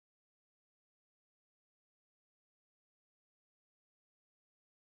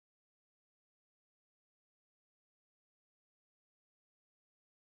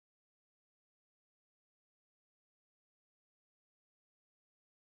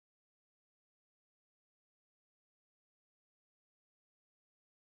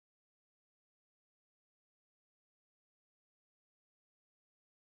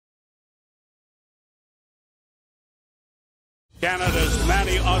Canada's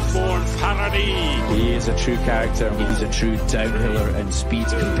Manny Osborne-Paradis. He is a true character. He's a true downhiller and speed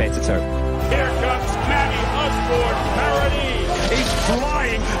competitor. Here comes Manny Osborne-Paradis. He's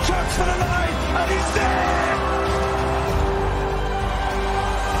flying, jumps for the line, and he's there!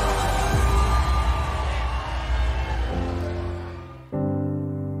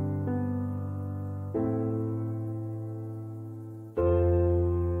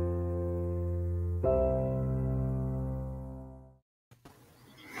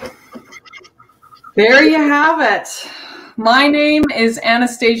 There you have it. My name is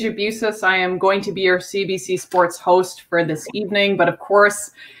Anastasia Busis. I am going to be your CBC Sports host for this evening, but of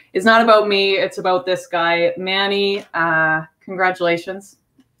course, it's not about me. It's about this guy, Manny. Congratulations.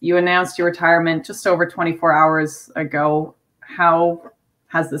 You announced your retirement just over 24 hours ago. How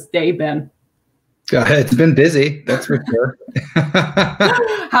has this day been? It's been busy, that's for sure.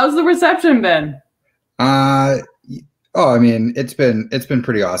 How's the reception been? I mean, it's been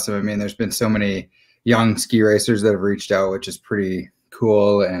pretty awesome. I mean, there's been so many young ski racers that have reached out, which is pretty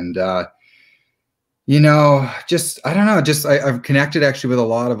cool. And, I don't know, I've connected actually with a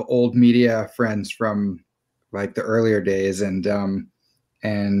lot of old media friends from like the earlier days and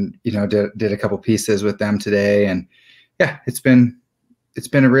did a couple pieces with them today. And yeah, it's been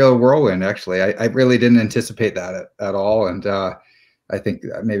a real whirlwind, actually. I really didn't anticipate that at all. And, I think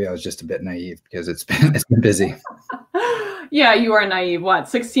maybe I was just a bit naive because it's been busy. Yeah, you are naive. What,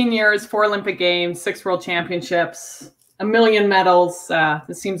 16 years, 4 Olympic Games, 6 World Championships, 1 million medals.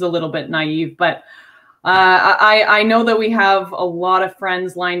 This seems a little bit naive, but I know that we have a lot of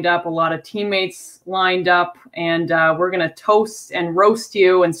friends lined up, a lot of teammates lined up, and we're going to toast and roast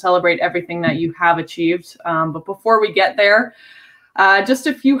you and celebrate everything that you have achieved. But before we get there, just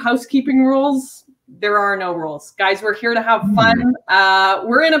a few housekeeping rules. There are no rules. Guys, we're here to have fun.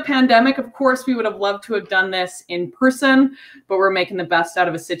 We're in a pandemic. Of course, we would have loved to have done this in person, but we're making the best out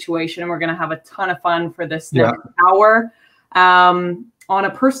of a situation, and we're going to have a ton of fun for this next hour. On a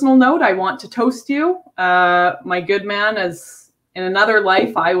personal note, I want to toast you. My good man, as in another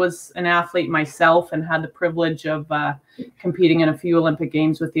life, I was an athlete myself and had the privilege of competing in a few Olympic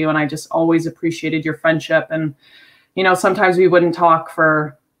Games with you, and I just always appreciated your friendship. And, sometimes we wouldn't talk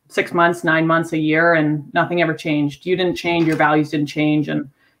for 6 months, 9 months, a year, and nothing ever changed. You didn't change, your values didn't change, and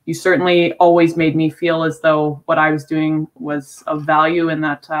you certainly always made me feel as though what I was doing was of value and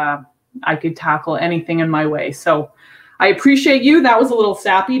that I could tackle anything in my way. So I appreciate you. That was a little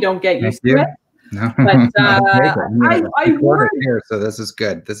sappy. Don't get used to it. No. But I wore it here, so this is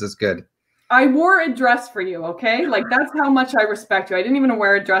good. This is good. I wore a dress for you, okay? Like, that's how much I respect you. I didn't even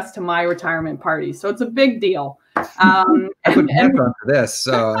wear a dress to my retirement party, so it's a big deal. I put pants on for this,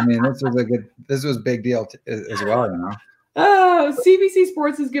 so I mean, this was a big deal as well, CBC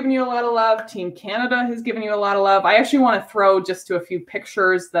Sports has given you a lot of love. Team Canada has given you a lot of love. I actually want to throw just to a few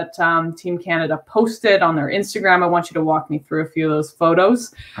pictures that Team Canada posted on their Instagram. I want you to walk me through a few of those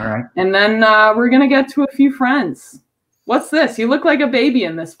photos. All right. And then we're going to get to a few friends. What's this? You look like a baby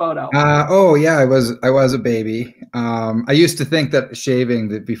in this photo. Oh yeah, I was a baby. I used to think that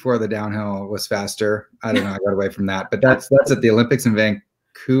shaving before the downhill was faster. I don't know. I got away from that, but that's at the Olympics in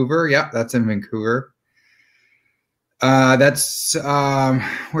Vancouver. Yeah, that's in Vancouver. That's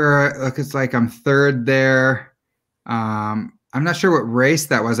where it's like I'm third there. I'm not sure what race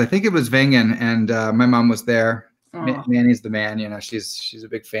that was. I think it was Vingen, and my mom was there. Oh. Manny's the man. She's a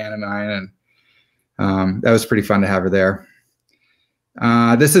big fan of mine, and that was pretty fun to have her there.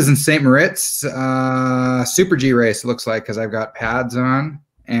 This is in St. Moritz, Super G race, it looks like, because I've got pads on.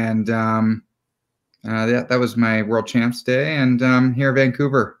 And that was my World Champs day. And here in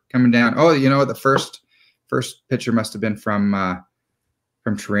Vancouver, coming down. Oh, the first picture must have been from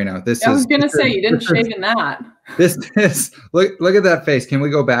Torino. I was going to say, you didn't shave in that. This is, look at that face. Can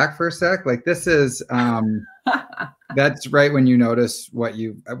we go back for a sec? Like, this is... that's right when you notice what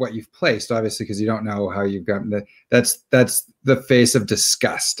you've placed, obviously, because you don't know how you've gotten that's the face of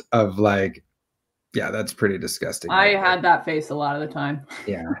disgust of like, yeah, that's pretty disgusting. I had that face a lot of the time.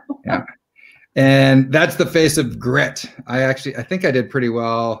 Yeah. And that's the face of grit. I think I did pretty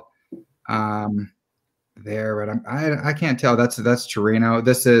well there, but I can't tell. That's Torino.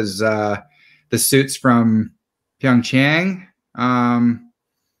 This is the suits from Pyeongchang.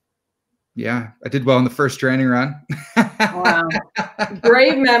 Yeah, I did well in the first training run. Wow.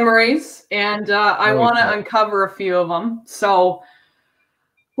 Great memories. And I want to uncover a few of them. So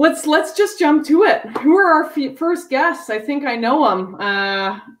let's just jump to it. Who are our first guests? I think I know them.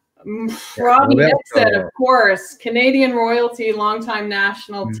 Robbie Dixon, of course, Canadian royalty, longtime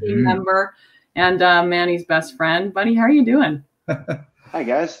national team member, and Manny's best friend. Buddy, how are you doing? Hi,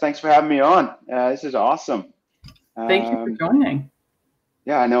 guys. Thanks for having me on. This is awesome. Thank you for joining.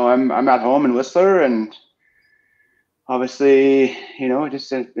 Yeah, I know I'm at home in Whistler, and obviously,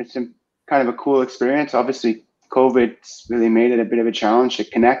 it's a kind of a cool experience. Obviously, COVID's really made it a bit of a challenge to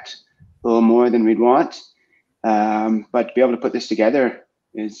connect a little more than we'd want. But to be able to put this together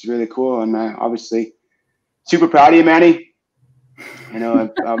is really cool. And obviously super proud of you, Manny.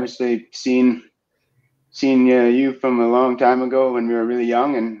 I've obviously seen you from a long time ago when we were really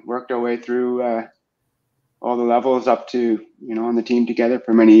young, and worked our way through all the levels up to, on the team together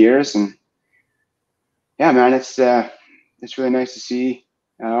for many years. And yeah, man, it's really nice to see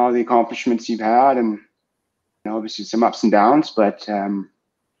all the accomplishments you've had, and obviously some ups and downs, but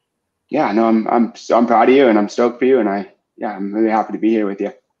yeah, no, I'm proud of you, and I'm stoked for you, and I'm really happy to be here with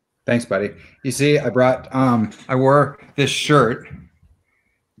you. Thanks, buddy. You see, I brought I wore this shirt.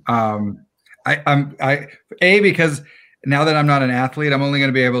 Because now that I'm not an athlete, I'm only going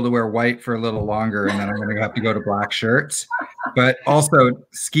to be able to wear white for a little longer, and then I'm going to have to go to black shirts. But also,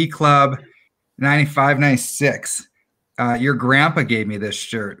 ski club 95, 96. Your grandpa gave me this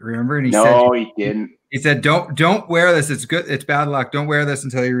shirt. Remember? And he said, he didn't. He said, "Don't wear this. It's good. It's bad luck. Don't wear this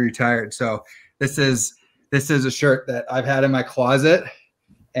until you're retired." So this is a shirt that I've had in my closet,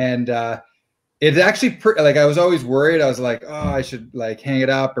 and it's actually like, I was always worried. I was like, oh, I should like hang it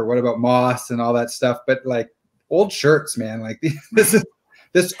up, or what about moss and all that stuff. But like old shirts, man, like this.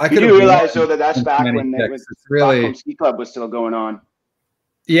 I could realize though that's back when really ski club was still going on.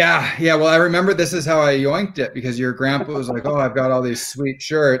 Yeah. Well, I remember this is how I yoinked it, because your grandpa was like, "Oh, I've got all these sweet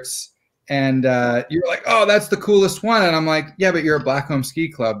shirts." And you're like, "Oh, that's the coolest one." And I'm like, "Yeah, but you're a Blackcomb Ski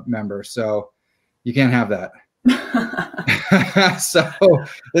Club member, so you can't have that." So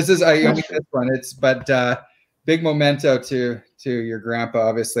this is this one. But big memento to your grandpa.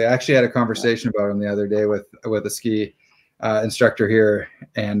 Obviously, I actually had a conversation about him the other day with a ski instructor here,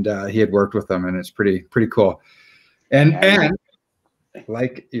 and he had worked with them, and it's pretty cool. And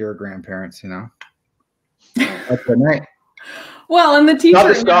like your grandparents, that's the night. Well, and the t-shirt. Not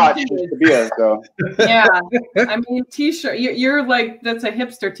the scotch, just the beer, so. Yeah, I mean, t-shirt. You're like, that's a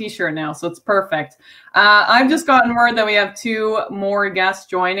hipster t-shirt now, so it's perfect. I've just gotten word that we have 2 more guests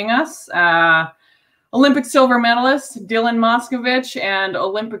joining us. Olympic silver medalist Dylan Moskovich and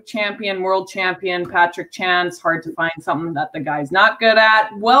Olympic champion, world champion Patrick Chance. Hard to find something that the guy's not good at.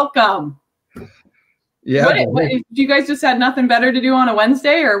 Welcome. Yeah. What, you guys just had nothing better to do on a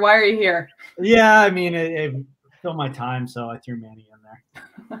Wednesday, or why are you here? Yeah, I mean, it filled my time, so I threw Manny in there.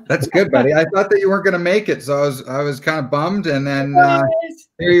 That's good, buddy. I thought that you weren't going to make it, so I was kind of bummed, and then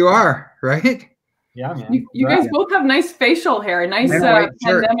here you are, right? Yeah, man. You guys both have nice facial hair, nice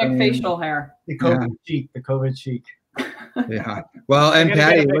pandemic facial hair. The COVID cheek. Yeah. Well, and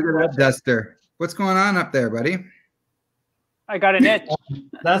Patty, look at that duster. What's going on up there, buddy? I got an itch.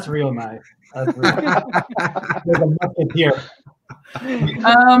 That's real nice. That's real. There's a musketeer.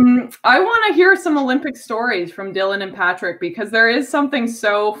 I want to hear some Olympic stories from Dylan and Patrick, because there is something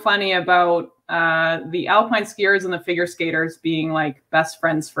so funny about the alpine skiers and the figure skaters being like best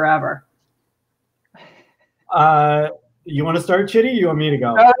friends forever. You want to start, Chitty? You want me to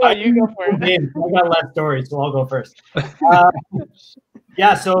go? No, you go for it. I got less stories, so I'll go first.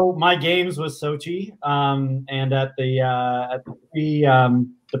 Yeah, so my games was Sochi, and at the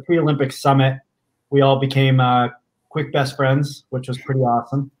pre-Olympic summit, we all became quick best friends, which was pretty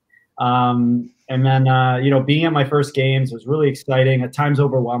awesome. And then, being at my first games was really exciting, at times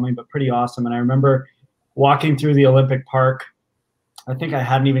overwhelming, but pretty awesome. And I remember walking through the Olympic Park. I think I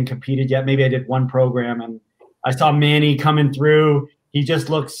hadn't even competed yet. Maybe I did one program, and I saw Manny coming through. He just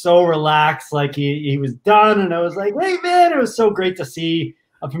looked so relaxed, like he was done. And I was like, hey, man, it was so great to see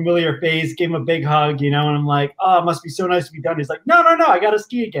a familiar face. Gave him a big hug, and I'm like, oh, it must be so nice to be done. He's like, no, I got to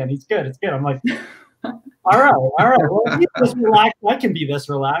ski again. He's good. It's good. I'm like, all right. Well, if he's this relaxed, I can be this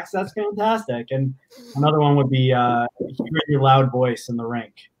relaxed. That's fantastic. And another one would be hearing your loud voice in the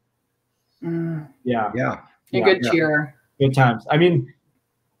rink. Yeah. A good cheer. Good times. I mean,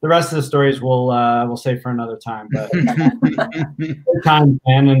 the rest of the stories we'll save for another time. But good times,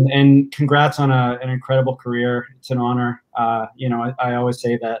 man, and congrats on an incredible career. It's an honor. I always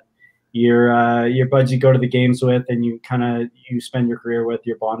say that your buds you go to the games with, and you spend your career with,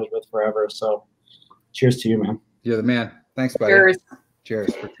 you're bonded with forever. So, cheers to you, man. You're the man. Thanks, buddy.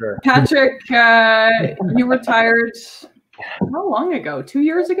 Cheers for sure. Patrick, you retired how long ago? 2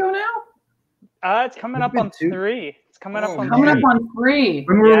 years ago now? It's coming up on 3. Coming up on 3.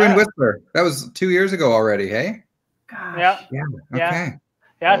 When were we in Whistler? That was 2 years ago already, hey? Gosh. Yeah. Okay.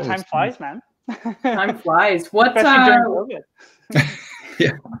 Yeah, time flies, man. Time flies. What? Especially during COVID.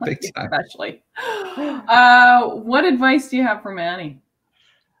 Yeah, big time. Especially. What advice do you have for Manny?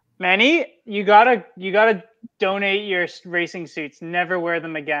 Manny, you gotta donate your racing suits. Never wear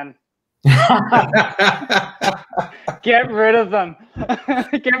them again. Get rid of them.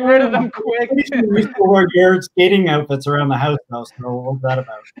 Get rid of them quick. We still wear your skating outfits around the house now, so what's that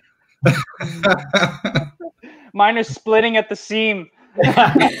about? Mine are splitting at the seam.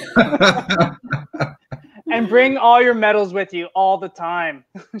 And bring all your medals with you all the time.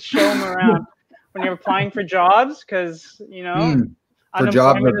 Show them around when you're applying for jobs, because you know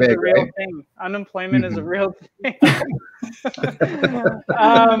unemployment is a real thing. Unemployment is a real thing.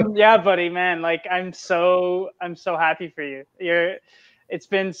 Yeah, buddy, man. Like I'm so happy for you. It's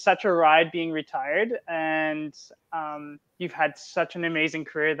been such a ride being retired, and you've had such an amazing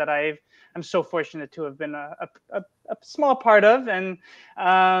career that I'm so fortunate to have been a small part of, and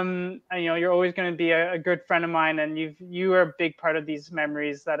you know, you're always going to be a good friend of mine, and you are a big part of these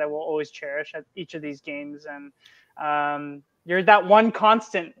memories that I will always cherish at each of these games, and you're that one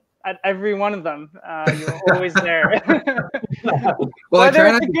constant at every one of them. You're always there. Well, I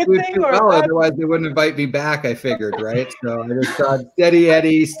try not to do too well, otherwise they wouldn't invite me back, I figured, right? So I just thought, steady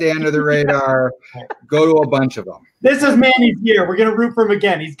Eddie, stay under the radar, go to a bunch of them. This is Manny's year. We're going to root for him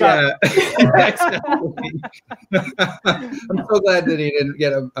again. He's got Exactly. I'm so glad that he didn't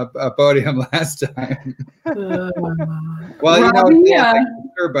get a podium last time. Well, you know,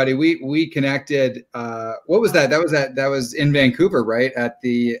 sure, buddy. We connected. What was that? That was in Vancouver, right? At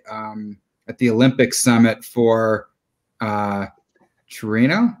the Olympic Summit for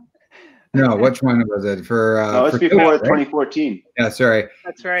Torino. No, which one was it for? No, it's before 2014. Yeah, sorry.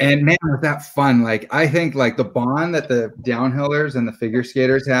 That's right. And man, was that fun? Like, I think like the bond that the downhillers and the figure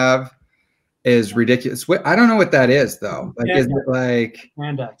skaters have is ridiculous. I don't know what that is though. Like, is it like?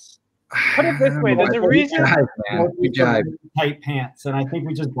 Spandex. Put it this way: there's a reason. We jive. Tight pants, and I think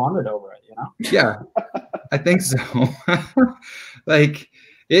we just bonded over it. You know? Yeah, I think so. Like.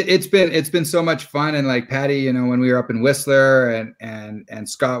 It's been so much fun, and like Patty, you know, when we were up in Whistler and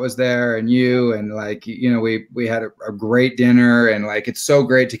Scott was there and you, and like, you know, we had a great dinner, and like, it's so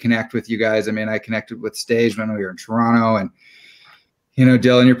great to connect with you guys. I mean, I connected with Stage when we were in Toronto, and you know,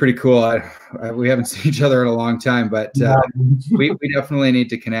 Dylan, you're pretty cool. We haven't seen each other in a long time, but we definitely need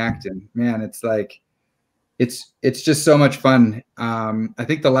to connect, and man, it's like, it's just so much fun. I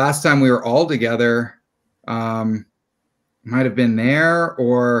think the last time we were all together, might have been there,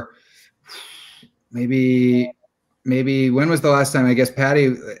 or maybe when was the last time? I guess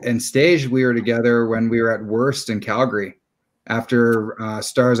Patty and Stage, we were together when we were at Worst in Calgary after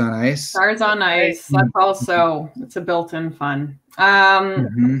Stars on Ice. Stars on Ice. That's also, it's a built-in fun. I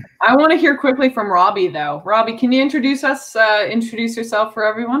want to hear quickly from Robbie though. Robbie, can you introduce yourself for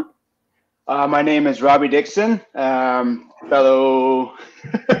everyone? My name is Robbie Dixon, fellow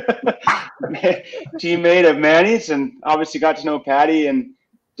teammate of Manny's, and obviously got to know Patty and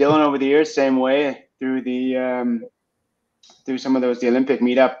Dylan over the years, same way through the through some of the Olympic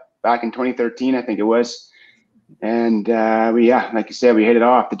meetup back in 2013, I think it was. And like you said, we hit it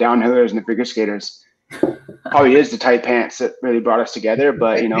off, the downhillers and the figure skaters. Probably is the tight pants that really brought us together,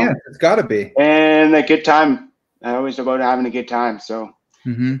 but you know, yeah, it's got to be. And a good time. Always about having a good time. So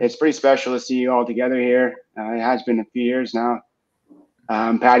it's pretty special to see you all together here. It has been a few years now.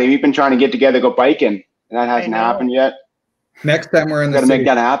 Patty, we've been trying to get together, go biking. That hasn't happened yet. Next time we're in the city. Got to make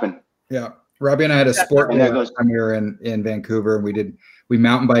that happen. Yeah. Robbie and I had a sport day last time we were in Vancouver, and we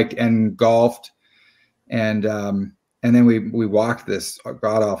mountain biked and golfed, and then we walked this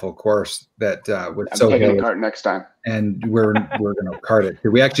god awful course that was so taking a cart next time. And we're gonna cart it.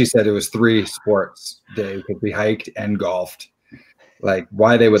 We actually said it was 3 sports day because we hiked and golfed. Like,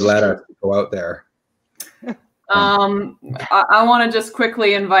 why they would let us go out there. I want to just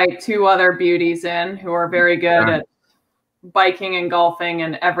quickly invite 2 other beauties in who are very good at biking and golfing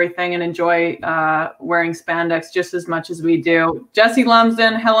and everything, and enjoy wearing spandex just as much as we do. Jesse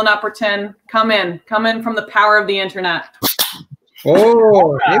Lumsden, Helen Upperton, come in from the power of the internet.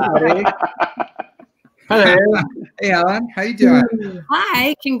 Oh, hey, buddy. Hello. Hey, Helen, how you doing?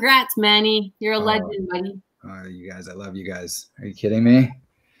 Hi, congrats, Manny. You're a legend, buddy. Oh, you guys, I love you guys. Are you kidding me?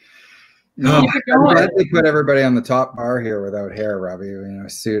 No, I'm glad they put everybody on the top bar here without hair, Robbie. You know,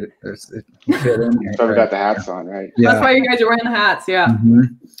 suit. It fit in here. So we got the hats on, right? Yeah. That's why you guys are wearing the hats. Yeah.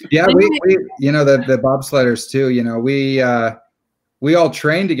 Yeah, we you know, the bobsledders too. You know, we all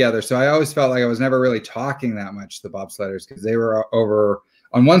trained together, so I always felt like I was never really talking that much to the bobsledders because they were over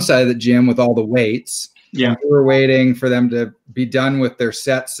on one side of the gym with all the weights. Yeah, we were waiting for them to be done with their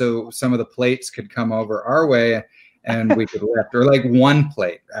sets so some of the plates could come over our way and we could lift, or like 1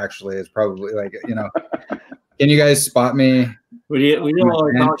 plate actually is probably like, you know. Can you guys spot me? We know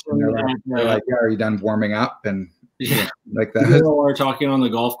all they're like, yeah, are you done warming up? And Yeah, like we that. were talking on the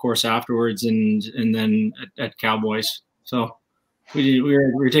golf course afterwards, and then at Cowboys. So we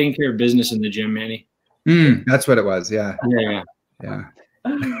were taking care of business in the gym, Manny. That's what it was. Yeah. Yeah.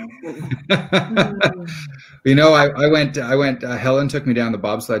 You know, I went. Helen took me down the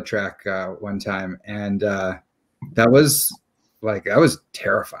bobsled track one time, and that was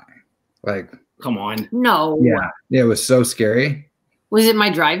terrifying. Like, come on. No. Yeah, it was so scary. Was it my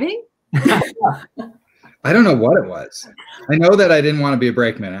driving? I don't know what it was. I know that I didn't want to be a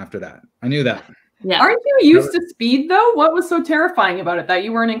brakeman after that. I knew that. Yeah. Aren't you used to speed though? What was so terrifying about it, that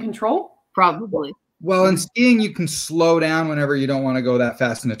you weren't in control? Probably. Well, in skiing, you can slow down whenever you don't want to go that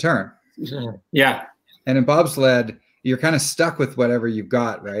fast in a turn. Yeah. And in bobsled, you're kind of stuck with whatever you've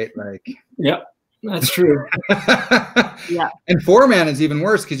got, right? Like, yep, that's true. Yeah. And 4-man is even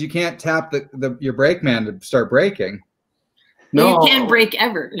worse because you can't tap your brake man to start braking. No, you can't brake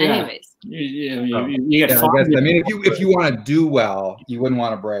ever, anyways. You get fined. I mean, if you want to do well, you wouldn't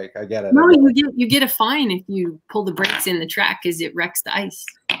want to brake. I get it. No, you get a fine if you pull the brakes in the track because it wrecks the ice.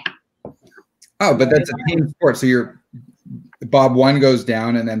 Oh, but that's a team sport. So your Bob 1 goes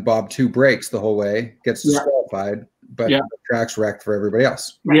down, and then Bob 2 brakes the whole way, gets disqualified, but the track's wrecked for everybody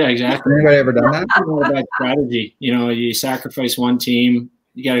else. Yeah, exactly. Anybody ever done that? That strategy. You know, you sacrifice one team,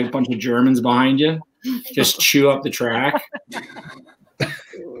 you got a bunch of Germans behind you, just chew up the track. I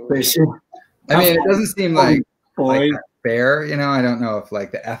mean, it doesn't seem like fair. You know, I don't know if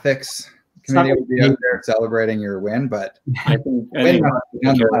like the ethics committee would be out there celebrating your win, but I think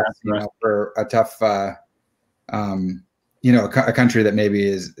nonetheless, you know, for a tough, you know, a country that maybe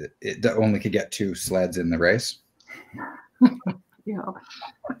it only could get 2 sleds in the race. Yeah.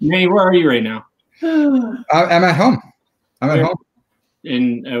 Manny, where are you right now? I'm at home. I'm at home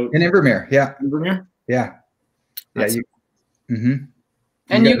in Invermere. Yeah. Invermere. Yeah. Yeah.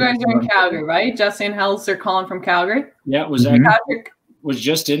 And you guys are in Calgary, right? Jesse and Hels are calling from Calgary. Yeah, Patrick was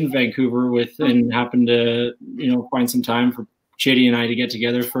just in Vancouver and happened to, you know, find some time for Chitty and I to get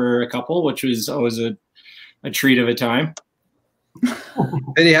together for a couple, which was always a treat of a time.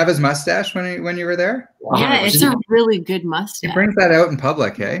 Did he have his mustache when you were there? Yeah, it's a really good mustache. He brings that out in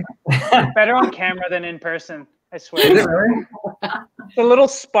public, hey? Better on camera than in person, I swear. Is it really? It's a little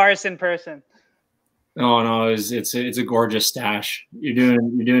sparse in person. Oh no, it's a gorgeous stash. You're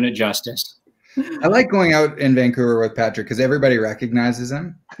doing it justice. I like going out in Vancouver with Patrick because everybody recognizes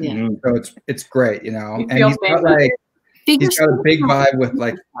him. Yeah. So it's great, you know. And he's got a big vibe with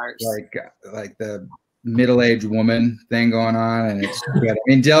like the middle-aged woman thing going on, and it's good. I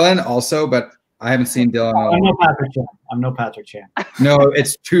mean, Dylan also, but I haven't seen Dylan. I'm no Patrick Chan. No,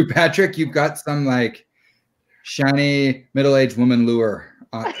 it's true, Patrick. You've got some like shiny middle-aged woman lure.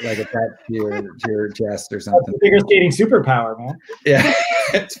 Like attached to your chest or something. Figure skating superpower, man. Yeah,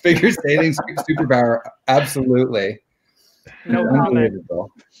 it's figure skating superpower. Absolutely. No comment.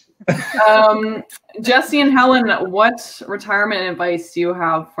 Jesse and Helen, what retirement advice do you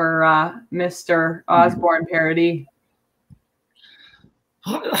have for Mr. Osborne-Paradis?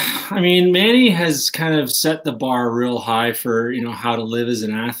 I mean, Manny has kind of set the bar real high for, you know, how to live as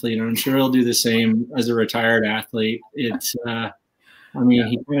an athlete, and I'm sure he'll do the same as a retired athlete. It's I mean,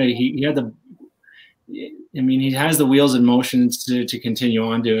 he had the. I mean, he has the wheels in motion to continue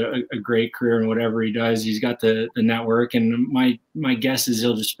on to a great career in whatever he does. He's got the network, and my guess is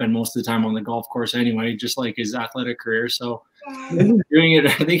he'll just spend most of the time on the golf course anyway, just like his athletic career. So, doing it,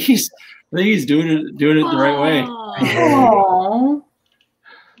 I think he's doing it the right way. Oh.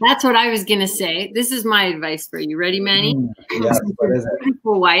 That's what I was gonna say. This is my advice for you. Ready, Manny? Yeah. What is it?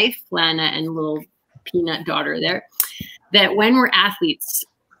 Beautiful wife, Lana, and little peanut daughter there. That when we're athletes,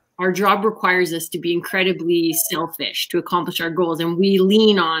 our job requires us to be incredibly selfish to accomplish our goals. And we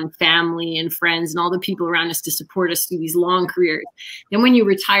lean on family and friends and all the people around us to support us through these long careers. Then when you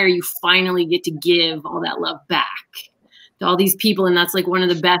retire, you finally get to give all that love back to all these people. And that's like one of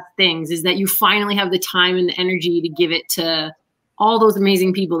the best things, is that you finally have the time and the energy to give it to all those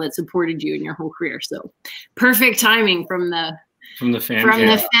amazing people that supported you in your whole career. So perfect timing from the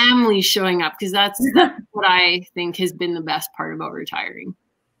family showing up, because that's what I think has been the best part about retiring.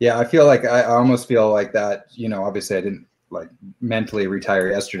 Yeah, I feel like I almost feel like that. You know, obviously I didn't like mentally retire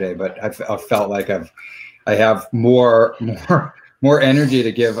yesterday, but I felt like I have more energy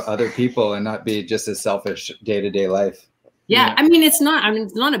to give other people and not be just a selfish day-to-day life. Yeah, I mean, it's not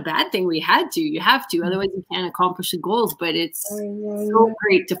a bad thing. You have to, otherwise you can't accomplish the goals. But it's so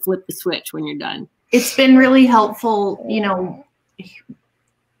great to flip the switch when you're done. It's been really helpful, you know,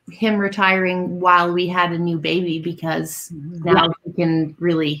 him retiring while we had a new baby, because now he can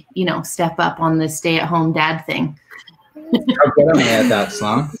really, you know, step up on the stay-at-home dad thing. How good am I at that,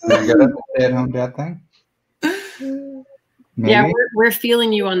 Sloan? Are you good at the stay-at-home dad thing? Maybe? Yeah, we're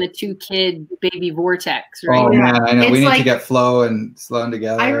feeling you on the 2-kid baby vortex, right? Oh man, I know. It's We need like- to get Flo and Sloan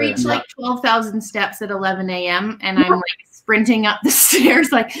together. I reach like 12,000 steps at 11 a.m. and I'm like sprinting up the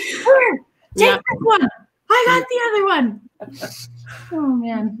stairs like, "Here, take this one. I got the other one." Oh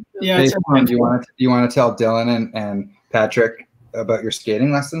man. Yeah. Hey, It's Sloan, do you want to tell Dylan and Patrick about your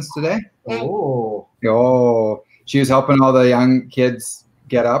skating lessons today? Oh, she was helping all the young kids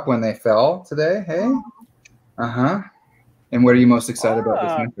get up when they fell today. Hey. And what are you most excited about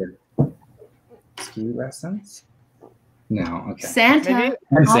this winter? Ski lessons? No. Okay. Santa. Maybe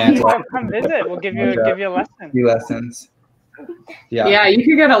And Santa. come visit. We'll give you a lesson. Ski lessons. Yeah. Yeah, you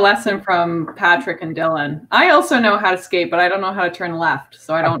could get a lesson from Patrick and Dylan. I also know how to skate, but I don't know how to turn left,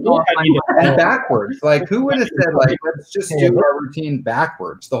 so I don't know if I'm And backwards. Like, who would have said, like, let's just do our routine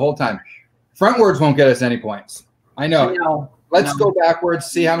backwards the whole time? Frontwards won't get us any points. I know. Let's go backwards,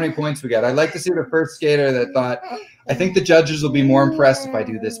 see how many points we get. I'd like to see the first skater that thought, I think the judges will be more impressed if I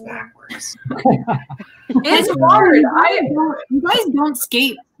do this backwards. It's hard. You guys don't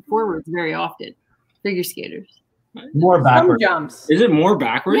skate forwards very often. Figure skaters. More backwards. Some jumps. Is it more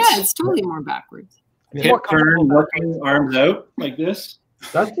backwards? Yeah, it's totally more backwards. Hip turn, looking, arms out like this.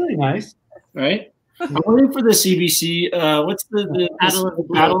 That's really nice. Right? I'm waiting for the CBC. What's the Battle of the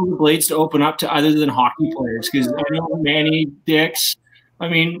Blades. Battle of the Blades to open up to other than hockey players? Because I know Manny, Dix. I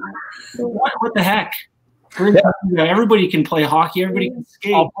mean, what the heck? Everybody can play hockey. Everybody can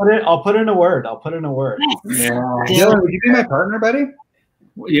skate. I'll put in a word. Yeah. Dylan, would you be my partner, buddy?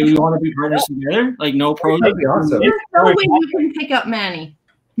 You want to be partners together? Like no pros? That'd be awesome. There's no way you can pick up Manny.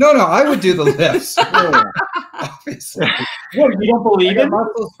 No, I would do the lifts. Obviously. What, you don't believe in me?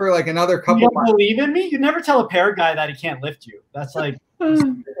 Muscles for like another You couple don't months. believe in me? You never tell a pair guy that he can't lift you. That's like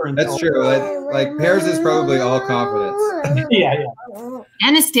That's true. Like Pears is probably all confidence. yeah.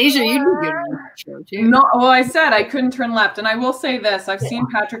 Anastasia, you'd be good on that show too. No, well, I said I couldn't turn left, and I will say this: I've seen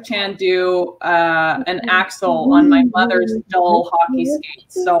Patrick Chan do an axle on my mother's dull hockey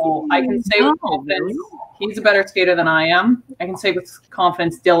skates, so I can say with confidence he's a better skater than I am. I can say with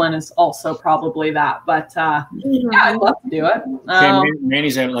confidence Dylan is also probably that, but yeah, I'd love to do it. Okay,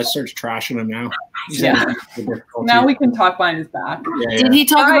 Manny's out. Let's start trashing him now. Yeah. Now we can talk behind his back. Did he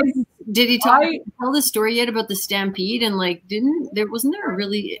talk? Tell the story yet about the Stampede? And like, wasn't there a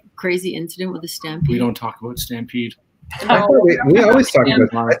really crazy incident with the Stampede? We don't talk about Stampede. No, we always talk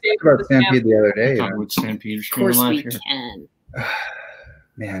about Stampede the other day. Talk about Stampede. Of course we can.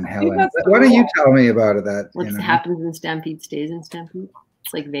 Man, Helen, why don't you tell me about that? What happens in Stampede stays in Stampede.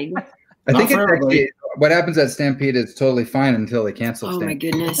 It's like Vegas. I think it's actually what happens at Stampede is totally fine until they cancel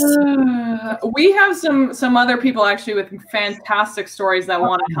Stampede. Oh my goodness. We have some other people actually with fantastic stories that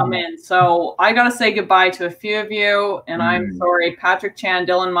want to come in. So I got to say goodbye to a few of you, and I'm sorry. Patrick Chan,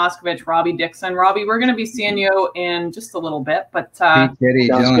 Dylan Moskovich, Robbie Dixon. Robbie, we're going to be seeing you in just a little bit. But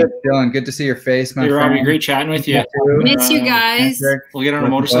Dylan, good to see your face, my friend. Robbie, great chatting with you. Miss you guys. We'll get on a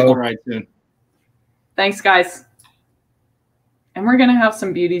motorcycle ride soon. Thanks, guys. And we're gonna have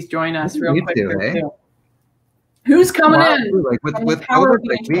some beauties join us real quick. Too. Who's coming in? Like with COVID,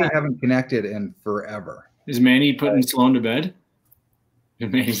 like we haven't connected in forever. Is Manny putting Sloan to bed?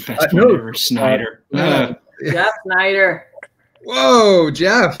 Manny's best friend ever, Snyder. Jeff Snyder. Whoa,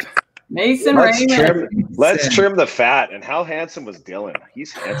 Jeff. Mason Raymond. Let's trim the fat. And how handsome was Dylan?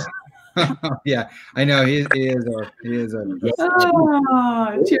 He's handsome. Yeah, I know he is. Cheers, Joe. What's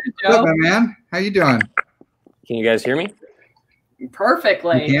up, my man? How you doing? Can you guys hear me?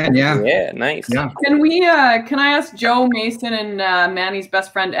 Perfectly. You can, yeah. Yeah, nice. Yeah. Can I ask Joe, Mason, and Manny's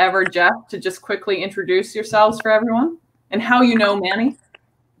best friend ever, Jeff, to just quickly introduce yourselves for everyone and how you know Manny?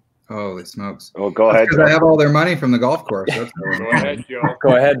 Holy smokes! Oh, go ahead. Because I have all their money from the golf course. That's Go ahead, Joe.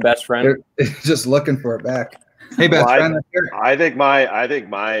 Go ahead, best friend. They're just looking for it back. Hey, best friend. I think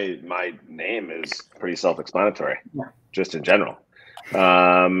my name is pretty self-explanatory, just in general.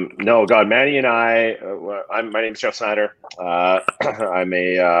 No, God, Manny and my name's Jeff Snyder. I'm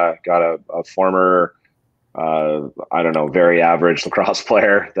got a former, very average lacrosse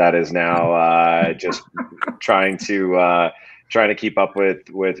player that is now just trying to keep up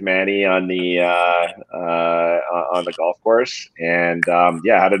with Manny on the golf course. And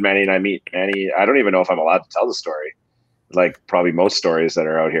how did Manny and I meet? Manny, I don't even know if I'm allowed to tell the story, like probably most stories that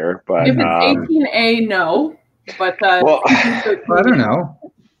are out here. But if it's 18A, no. But well, I don't know.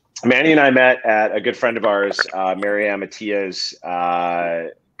 Manny and I met at a good friend of ours, Mary Amatia's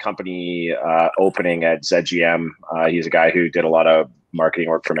company opening at ZGM. He's a guy who did a lot of marketing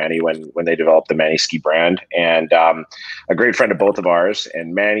work for Manny when they developed the Manny ski brand, and a great friend of both of ours.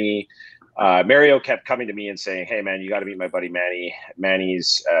 And Manny Mario kept coming to me and saying, "Hey man, you got to meet my buddy Manny.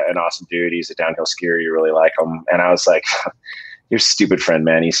 Manny's an awesome dude. He's a downhill skier. You really like him." And I was like, "Your stupid friend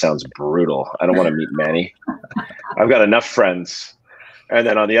Manny sounds brutal. I don't want to meet Manny. I've got enough friends." And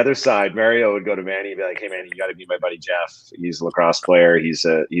then on the other side, Mario would go to Manny and be like, "Hey Manny, you got to meet my buddy Jeff. He's a lacrosse player. He's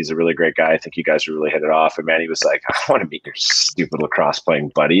a really great guy. I think you guys would really hit it off." And Manny was like, "I don't want to meet your stupid lacrosse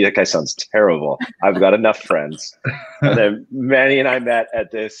playing buddy. That guy sounds terrible. I've got enough friends." And then Manny and I met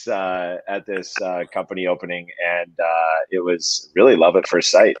at this company opening, and it was really love at first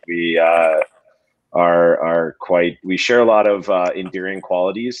sight. We we share a lot of endearing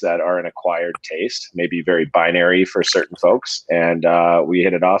qualities that are an acquired taste, maybe very binary for certain folks, and we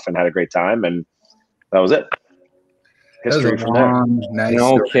hit it off and had a great time, and that was it. History from there. Nice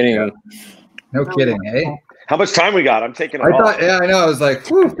No story. kidding. No kidding, hey? How much time we got? I'm taking it I all. thought, yeah, I know. I was like,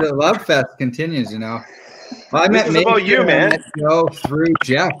 whew, the love fest continues, you know. Well, I met This is about you, man. Joe through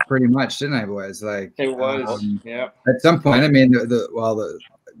Jeff, pretty much, didn't I, boys? Like, It was, yeah. At some point, I mean,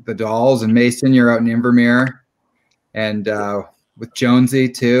 the Dolls and Mason, you're out in Invermere, and with Jonesy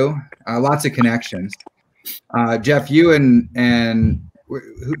too. Lots of connections. Jeff, you and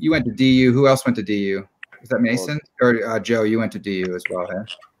you went to DU. Who else went to DU? Was that Mason or Joe? You went to DU as well, huh?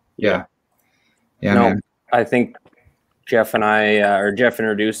 Yeah. Yeah. No, man. I think Jeff and Jeff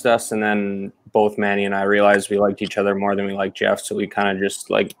introduced us, and then both Manny and I realized we liked each other more than we liked Jeff, so we kind of just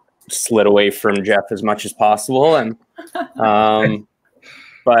like slid away from Jeff as much as possible. And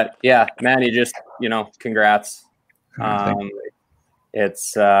but yeah, Manny, just, you know, congrats.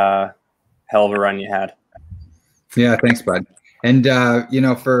 It's hell of a run you had. Yeah, thanks, bud. And you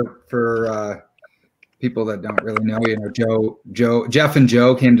know, for people that don't really know, you know, Jeff and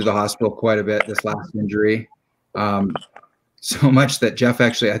Joe came to the hospital quite a bit this last injury. So much that Jeff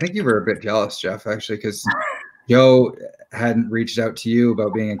actually, I think you were a bit jealous, Jeff, actually, because Joe hadn't reached out to you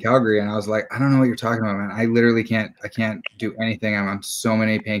about being in Calgary, and I was like, I don't know what you're talking about, man. I literally can't do anything. I'm on so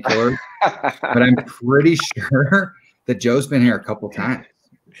many painkillers, but I'm pretty sure that Joe's been here a couple times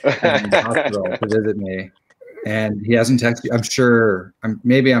in the hospital to visit me, and he hasn't texted you. I'm sure.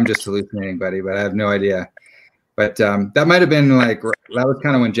 Maybe I'm just hallucinating, buddy, but I have no idea. But that might have been like, that was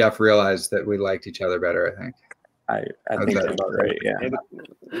kind of when Jeff realized that we liked each other better, I think. I think that's about right. Yeah.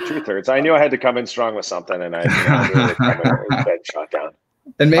 Two-thirds. I knew I had to come in strong with something, and I really come in with that shot down.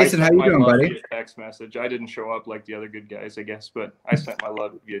 And Mason, how you doing, buddy? Via text message. I didn't show up like the other good guys, I guess, but I sent my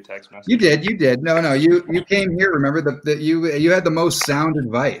love via text message. You did. No, you came here. Remember that you had the most sound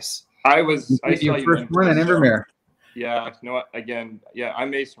advice. I saw your first one in Invermere. Yeah, no, again, yeah, I'm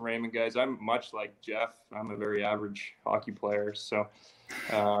Mason Raymond, guys. I'm much like Jeff. I'm a very average hockey player, so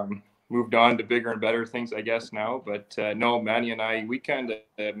moved on to bigger and better things, I guess, now. But no, Manny and I, we kind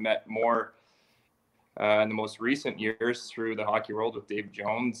of met more in the most recent years through the hockey world with Dave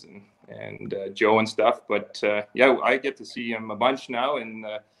Jones and Joe and stuff. But yeah, I get to see him a bunch now, and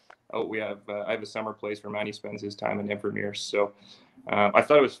I have a summer place where Manny spends his time in Invermere. So I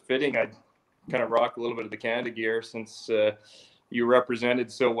thought it was fitting I'd kind of rock a little bit of the Canada gear, since you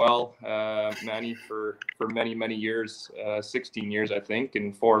represented so well, Manny, for many, many years, 16 years, I think,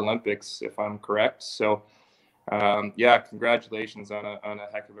 and 4 Olympics, if I'm correct. So yeah, congratulations on a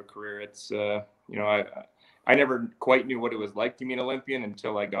heck of a career. It's you know, I never quite knew what it was like to be an Olympian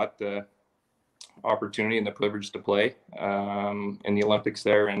until I got the opportunity and the privilege to play in the Olympics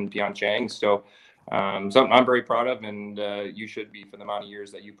there in Pyeongchang. So something I'm very proud of, and you should be, for the amount of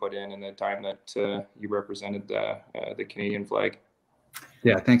years that you put in and the time that you represented the Canadian flag.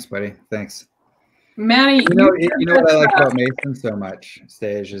 Yeah, thanks, buddy. Thanks. Manny, you know what I like about Mason so much,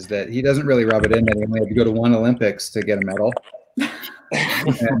 Stage, is that he doesn't really rub it in that he only had to go to 1 Olympics to get a medal.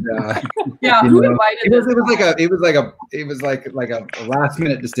 And, yeah, who invited it was like a last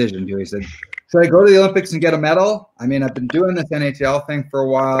minute decision too. He said, should I go to the Olympics and get a medal? I mean, I've been doing this NHL thing for a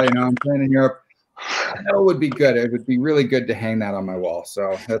while, you know, I'm playing in Europe. I know it would be good. It would be really good to hang that on my wall.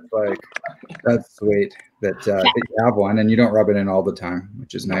 So that's sweet that you have one and you don't rub it in all the time,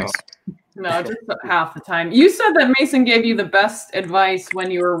 which is nice. No, just half the time. You said that Mason gave you the best advice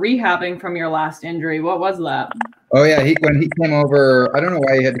when you were rehabbing from your last injury. What was that? Oh yeah, when he came over, I don't know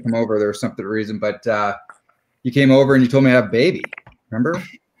why he had to come over. There was some reason, but you came over and you told me I have a baby. Remember?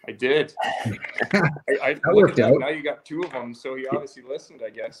 I did. I that worked out. Now you got 2 of them, so he obviously listened,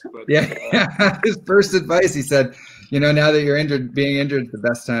 I guess. But yeah, his first advice, he said, you know, now that you're injured, being injured is the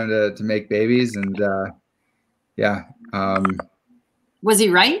best time to make babies, and yeah. Was he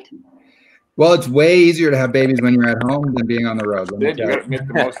right? Well, it's way easier to have babies when you're at home than being on the road. You got to make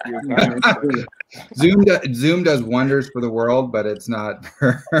the most of your time. Zoom does wonders for the world, but it's not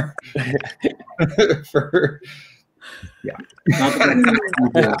for yeah.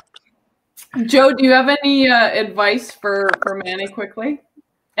 Joe, do you have any advice for Manny quickly?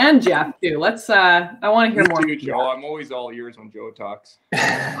 And Jeff too. Let's I want to hear more. Too, Joe. I'm always all ears when Joe talks.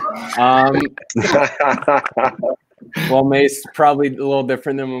 Well, Mace, probably a little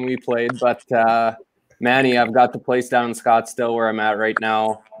different than when we played, but Manny, I've got the place down in Scottsdale where I'm at right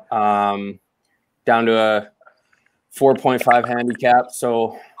now, down to a 4.5 handicap.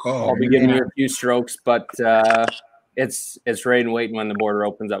 So I'll be giving you a few strokes, but it's right and waiting when the border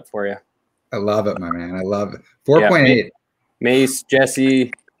opens up for you. I love it, my man. I love it. 4.8. Yeah, Mace,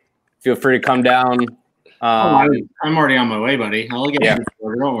 Jesse, feel free to come down. I'm already on my way, buddy. I'll get you.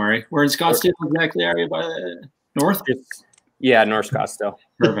 Don't worry. We're in Scottsdale, exactly area by the north. Yeah, North Scottsdale.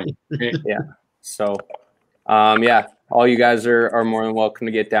 Perfect. Okay. Yeah. So, yeah, all you guys are more than welcome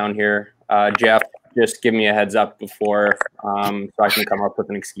to get down here. Jeff, just give me a heads up before, so I can come up with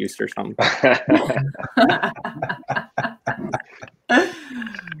an excuse or something.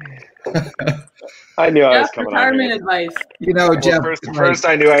 I knew I was coming on here. Advice. You know, Jeff. First,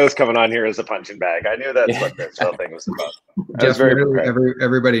 I knew I was coming on here as a punching bag. I knew that's what this whole thing was about. Jeff,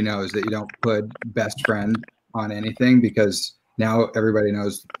 everybody knows that you don't put best friend on anything, because now everybody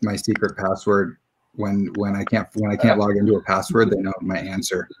knows my secret password. When I can't log into a password, they know my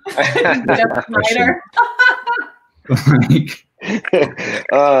answer. Jeff Snyder.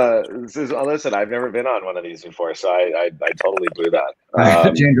 Listen, I've never been on one of these before, so I totally blew that. I have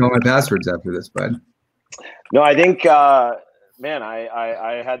to change all my passwords after this, bud. No, I think, man,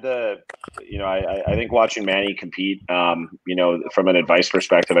 I had the, you know, I think watching Manny compete, you know, from an advice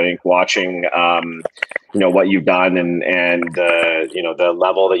perspective, I think watching, you know, what you've done and you know, the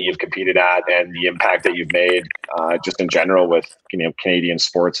level that you've competed at and the impact that you've made, just in general with, you know, Canadian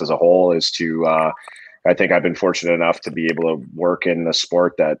sports as a whole is to, I think I've been fortunate enough to be able to work in the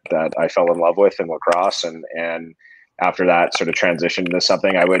sport that I fell in love with in lacrosse, and after that sort of transition into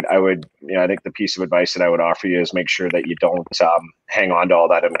something, I would, you know, I think the piece of advice that I would offer you is make sure that you don't hang on to all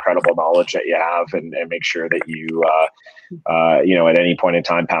that incredible knowledge that you have, and make sure that you, you know, at any point in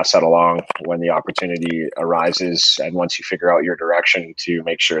time, pass that along when the opportunity arises, and once you figure out your direction, to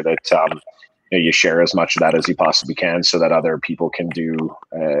make sure that you know, you share as much of that as you possibly can, so that other people can do,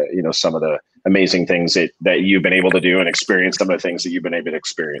 you know, some of the amazing things that you've been able to do, and experience some of the things that you've been able to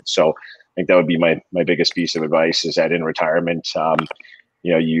experience. So I think that would be my biggest piece of advice, is that in retirement,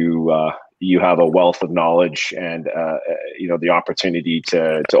 you know, you have a wealth of knowledge, and you know, the opportunity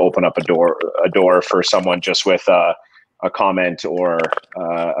to open up a door for someone just with a comment or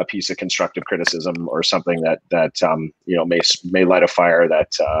a piece of constructive criticism, or something that you know, may light a fire that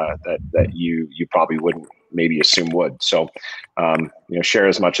you probably wouldn't maybe assume would. So you know, share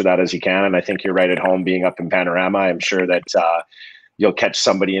as much of that as you can. And I think you're right at home being up in Panorama. I'm sure that you'll catch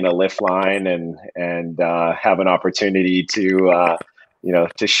somebody in a lift line and have an opportunity to you know,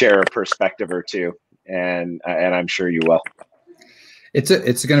 to share a perspective or two, and I'm sure you will. It's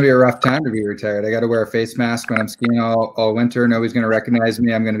going to be a rough time to be retired. I got to wear a face mask when I'm skiing all winter. Nobody's going to recognize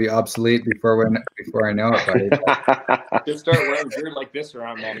me. I'm going to be obsolete before I know it, buddy. Just start wearing a beard like this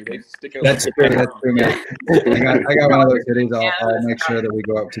around, Manny. They stick out. That's true. That's true, man. I got one of those hoodies. I'll make sure that we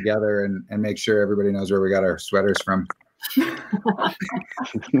go up together and make sure everybody knows where we got our sweaters from. I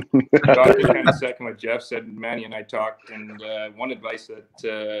thought to kind of second what Jeff said. Manny and I talked, and one advice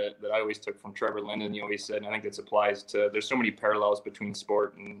that I always took from Trevor Linden, he always said, and I think this applies to, there's so many parallels between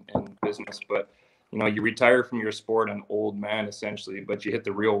sport and business, but you know, you retire from your sport an old man essentially, but you hit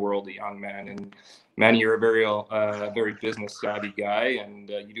the real world a young man. And Manny, you're a very business savvy guy, and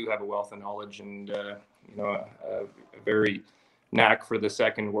you do have a wealth of knowledge, and you know, a very knack for the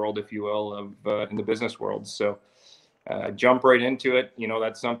second world, if you will, of in the business world. So jump right into it. You know,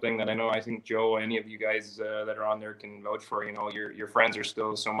 that's something that I think Joe, any of you guys that are on there can vouch for. You know, your friends are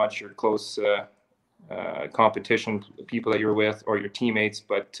still so much your close competition, people that you're with, or your teammates.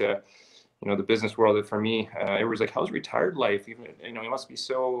 But you know, the business world, for me, it was like, how's retired life? Even, you know, it must be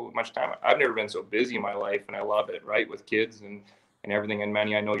so much time. I've never been so busy in my life, and I love it, right, with kids and everything. And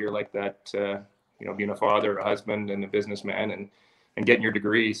Manny, I know you're like that. You know, being a father, a husband, and a businessman, and getting your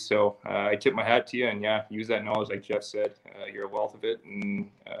degree. So I tip my hat to you, and yeah, use that knowledge like Jeff said. You're a wealth of it, and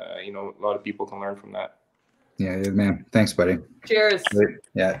you know, a lot of people can learn from that. Yeah, man. Thanks, buddy. Cheers.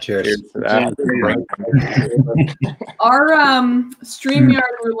 Yeah, cheers. Cheers for that. Our StreamYard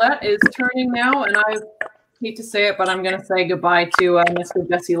roulette is turning now, and I hate to say it, but I'm going to say goodbye to Mr.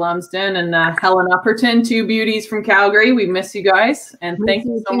 Jesse Lumsden and Helen Upperton, two beauties from Calgary. We miss you guys, and thank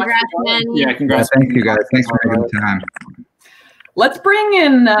you so much for joining. Yeah, congrats. Thank you, guys. Thanks for making the time. Let's bring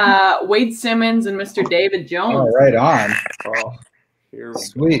in Wade Simmons and Mr. David Jones. Oh, right on. Oh, here we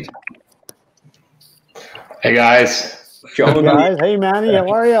Sweet. Hey, guys. Joe, guys. Hey, Manny. How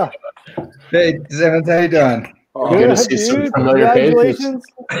are you? Hey, Simmons, how you doing? Oh, good to see some familiar faces.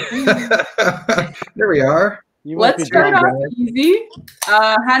 There we are. Let's start off easy.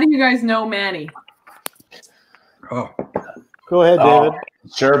 How do you guys know Manny? Oh, go ahead, David.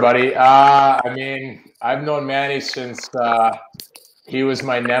 Sure, buddy. I mean, I've known Manny since he was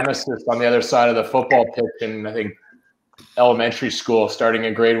my nemesis on the other side of the football pitch in, I think, elementary school, starting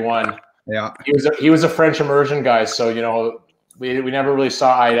in grade 1. Yeah, he was a French immersion guy, so you know we never really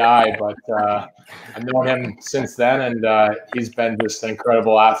saw eye to eye. But I've known him since then, and he's been just an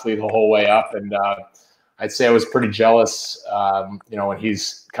incredible athlete the whole way up. And I'd say I was pretty jealous, you know, when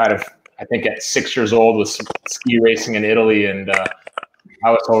he's kind of, I think at 6 years old, was ski racing in Italy, and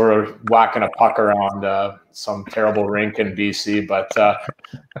I was over whacking a puck around some terrible rink in BC. But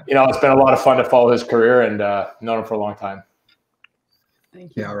you know, it's been a lot of fun to follow his career, and known him for a long time.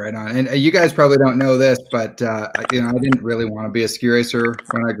 Thank you. yeah, right on. And you guys probably don't know this, but you know, I didn't really want to be a ski racer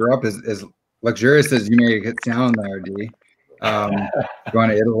when I grew up. As luxurious as you make it sound there, D. Going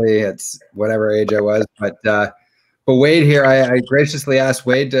to Italy at whatever age I was, but Wade here, I graciously asked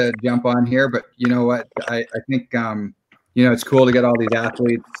Wade to jump on here. But you know what? I think you know, it's cool to get all these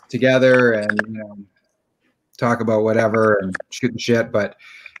athletes together and, you know, talk about whatever and shoot the shit. But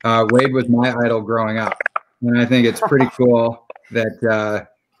Wade was my idol growing up, and I think it's pretty cool that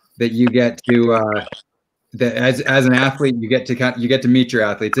that you get to that as an athlete you get to meet your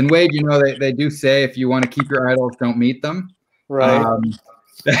athletes. And Wade, you know, they do say if you want to keep your idols, don't meet them. Right.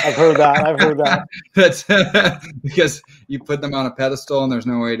 I've heard that. That's because you put them on a pedestal and there's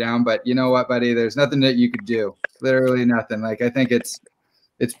no way down. But you know what, buddy? There's nothing that you could do. Literally nothing. Like, I think it's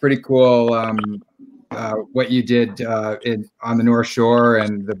pretty cool what you did on the North Shore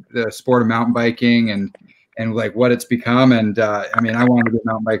and the sport of mountain biking and like what it's become. And I mean, I wanted to be a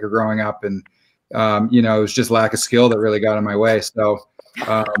mountain biker growing up, and you know, it was just lack of skill that really got in my way. So you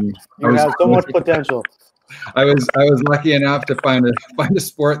have so much potential. I was lucky enough to find a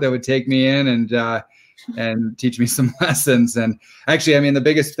sport that would take me in and teach me some lessons. And actually, I mean, the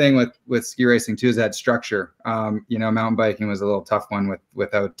biggest thing with ski racing too is that structure. You know, mountain biking was a little tough one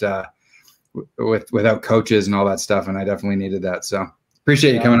without coaches and all that stuff, and I definitely needed that. So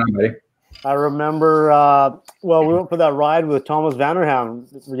appreciate you coming on, buddy. I remember, well, we went for that ride with Thomas Vanderham.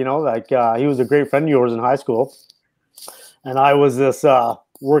 You know, like he was a great friend of yours in high school, and I was this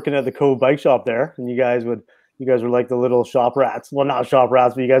working at the Cove Bike Shop there, and you guys were like the little shop rats. Well, not shop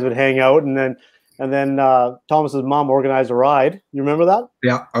rats, but you guys would hang out, and then Thomas's mom organized a ride. You remember that?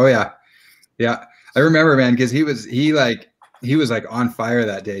 Yeah. Oh yeah. Yeah. I remember, man, because he was like on fire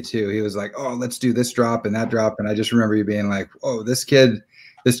that day too. He was like, "Oh, let's do this drop and that drop," and I just remember you being like, "Oh, this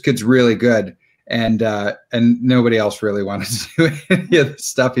kid's really good," and nobody else really wanted to do any of the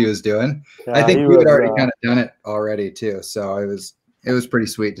stuff he was doing. Yeah, I think we had already kind of done it already too, so it was pretty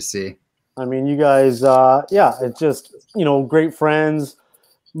sweet to see. I mean, you guys, yeah, it's just, you know, great friends,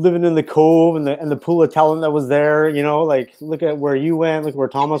 living in the Cove and the pool of talent that was there. You know, like, look at where you went, look where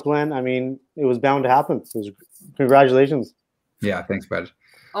Thomas went. I mean, it was bound to happen. Congratulations. Yeah, thanks, bud.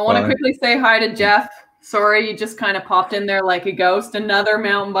 I want to quickly say hi to Jeff. Sorry, you just kind of popped in there like a ghost. Another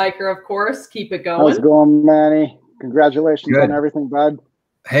mountain biker, of course. Keep it going. How's it going, Manny? Congratulations on everything, bud.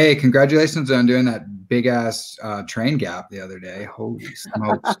 Hey, congratulations on doing that big ass train gap the other day. Holy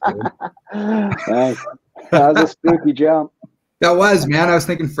smokes, dude. Thanks. That was a spooky jump. That was, man. I was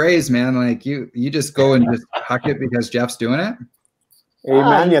thinking phrase, man. Like you just go and just huck it because Jeff's doing it. Hey,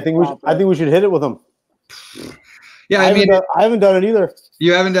 Manny, I think we should hit it with him. Yeah, I mean, I haven't done it either.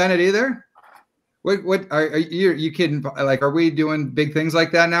 You haven't done it either? What are you kidding? Like, are we doing big things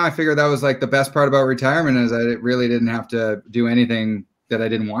like that now? I figured that was like the best part about retirement is I really didn't have to do anything that I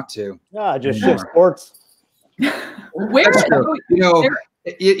didn't want to. Yeah, just shit sports. Where, you know,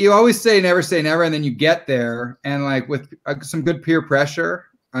 you always say never, and then you get there, and like with some good peer pressure,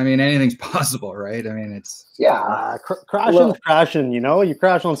 I mean, anything's possible, right? I mean, it's crashing. You know, you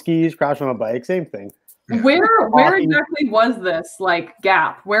crash on skis, crash on a bike, same thing. Where exactly was this like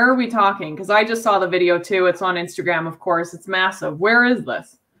gap? Where are we talking? Because I just saw the video too. It's on Instagram, of course. It's massive. Where is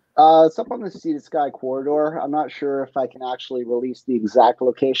this? It's up on the Sea to Sky corridor. I'm not sure if I can actually release the exact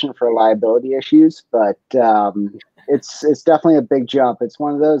location for liability issues, but it's definitely a big jump. It's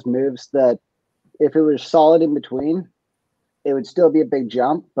one of those moves that if it was solid in between, it would still be a big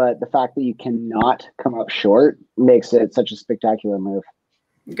jump, but the fact that you cannot come up short makes it such a spectacular move.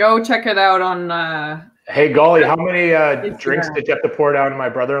 Go check it out on Hey, golly, how many drinks did you have to pour down my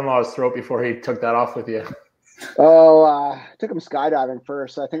brother-in-law's throat before he took that off with you? Oh, took him skydiving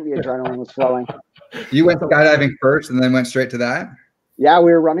first. So I think the adrenaline was flowing. You went skydiving first and then went straight to that? Yeah,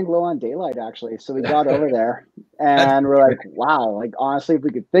 we were running low on daylight actually. So we got over there and we're like, wow, like honestly, if we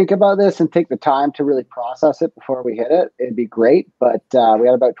could think about this and take the time to really process it before we hit it, it'd be great. But we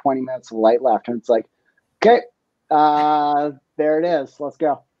had about 20 minutes of light left and it's like, okay, there it is. Let's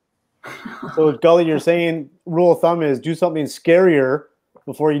go. So Gully, you're saying rule of thumb is do something scarier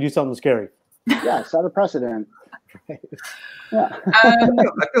before you do something scary. Yeah, set a precedent. Yeah.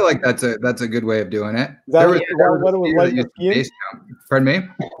 I feel like that's a good way of doing it. Is that what it was like for skiing? Pardon me?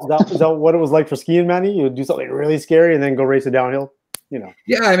 Is that what it was like for skiing, Manny? You would do something really scary and then go race it downhill, you know?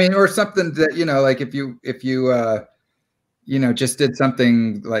 Yeah, I mean, or something that, you know, like if you you know, just did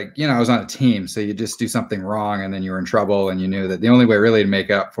something like, you know, I was on a team, so you just do something wrong and then you were in trouble and you knew that the only way really to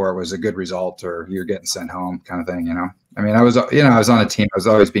make up for it was a good result or you're getting sent home kind of thing, you know? I mean, I was on a team. I was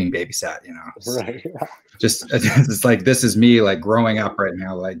always being babysat, you know? Right. Yeah. Just, it's like, this is me like growing up right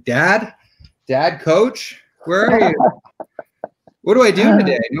now. Like, dad, coach, where are you? What do I do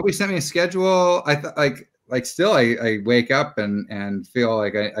today? Nobody sent me a schedule. I thought like still I wake up and feel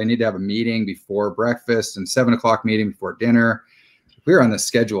like I need to have a meeting before breakfast and 7 o'clock meeting before dinner. We were on the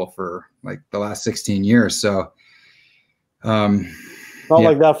schedule for like the last 16 years. So, not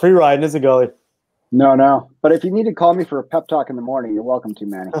like that free ride, is it, Gully? No. But if you need to call me for a pep talk in the morning, you're welcome to,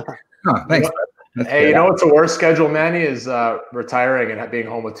 Manny. Oh, thanks. Hey, you know what's the worst schedule, Manny, is retiring and being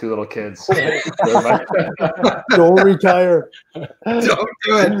home with 2 little kids. Don't retire. Don't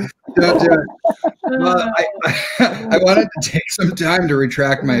do it. Don't do it. Well, I wanted to take some time to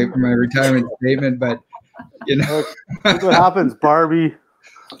retract my retirement statement, but you know, that's what happens, Barbie.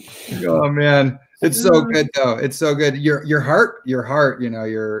 Oh man, it's so good though. It's so good. Your heart. You know,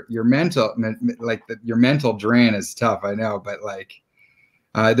 your mental, like your mental drain is tough. I know, but like.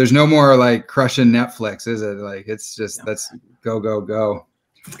 There's no more like crushing Netflix, is it? Like it's just that's go.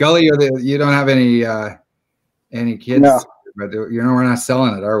 Gully, you don't have any kids, no. But you know we're not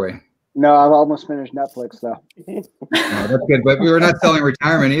selling it, are we? No, I've almost finished Netflix though. No, that's good, but we were not selling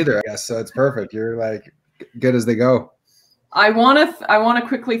retirement either, I guess. So it's perfect. You're like good as they go. I want to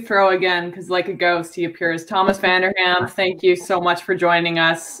quickly throw again because like a ghost he appears. Thomas Vanderham, thank you so much for joining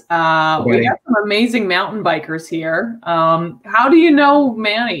us. We got some amazing mountain bikers here. How do you know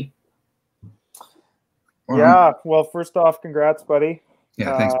Manny? Yeah, well, first off, congrats, buddy.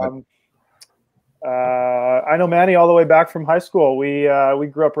 Yeah, thanks, buddy. I know Manny all the way back from high school. We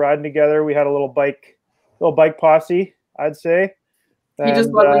grew up riding together. We had a little bike posse, I'd say. He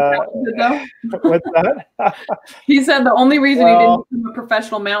just wasn't talented though. What's that? He said the only reason he didn't become a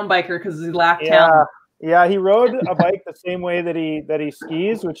professional mountain biker because he lacked talent. Yeah, he rode a bike the same way that he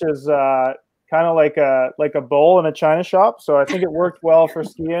skis, which is kind of like a bull in a china shop. So I think it worked well for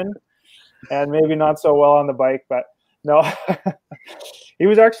skiing, and maybe not so well on the bike. But no, he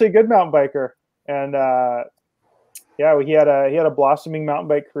was actually a good mountain biker, and yeah, he had a blossoming mountain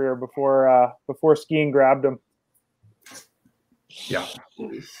bike career before skiing grabbed him. Yeah,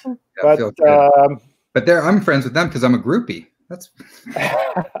 but there, I'm friends with them because I'm a groupie. That's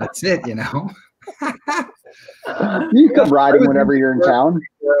it, you know. You come riding whenever you're in town.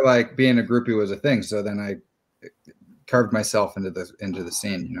 Like being a groupie was a thing, so then I carved myself into the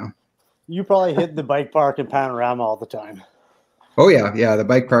scene, you know. You probably hit the bike park in Panorama all the time. Oh yeah, the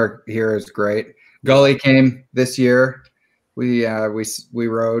bike park here is great. Gully came this year. We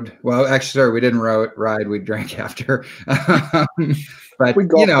rode. Well, actually, sorry, we didn't ride. We drank after. But we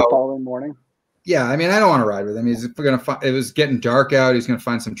golfed you know, the following morning. Yeah, I mean, I don't want to ride with him. He's gonna. It was getting dark out. He's gonna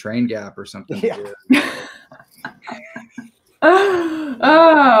find some train gap or something. Yeah.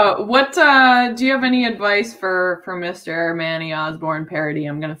 What do you have any advice for Mr. Manny Osborne-Paradis?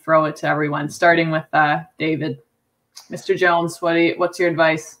 I'm gonna throw it to everyone, starting with David. Mr. Jones, what's your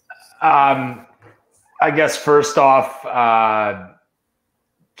advice? I guess first off,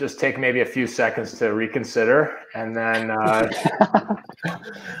 just take maybe a few seconds to reconsider, and then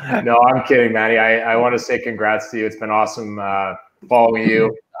no, I'm kidding, Manny. I want to say congrats to you. It's been awesome following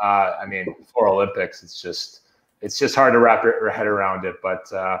you. I mean, 4 Olympics. It's just hard to wrap your head around it. But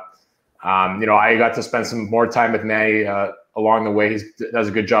you know, I got to spend some more time with Manny along the way. He does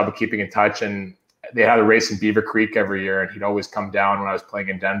a good job of keeping in touch, and they had a race in Beaver Creek every year, and he'd always come down when I was playing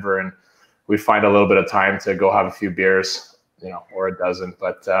in Denver, and we'd find a little bit of time to go have a few beers, you know, or a dozen.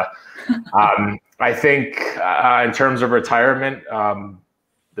 But I think in terms of retirement,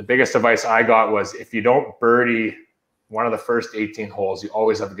 the biggest advice I got was if you don't birdie one of the first 18 holes, you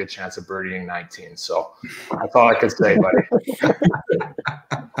always have a good chance of birdieing 19. So that's all I could say, buddy.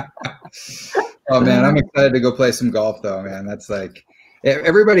 Oh man, I'm excited to go play some golf though, man. That's like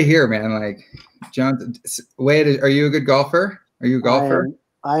everybody here, man. Like John, Wade, are you a good golfer? Are you a golfer?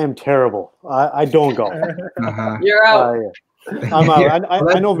 I am terrible. I don't golf. You're out. I'm out.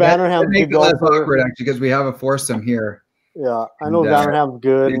 I know Vanderham makes could it less go for. awkward actually because we have a foursome here. Yeah, I know Vanderham's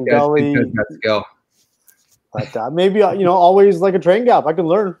good. And These guys Gully, got skill. but maybe always like a train gap. I can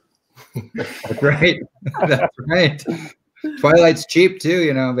learn. That's right. That's right. Twilight's cheap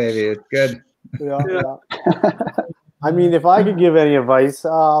too, baby. It's good. Yeah. I mean, if I could give any advice,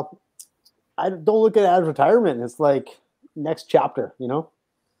 I don't look at it as retirement. It's like next chapter.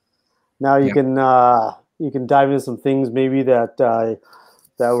 Now you can dive into some things maybe that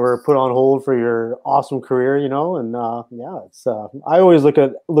were put on hold for your awesome career. And it's I always look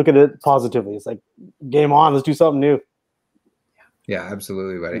at it positively. It's like game on. Let's do something new. Yeah,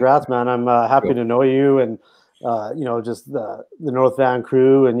 absolutely, buddy. Congrats, man. I'm happy to know you and just the North Van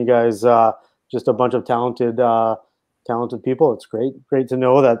crew and you guys. Just a bunch of talented people. It's great to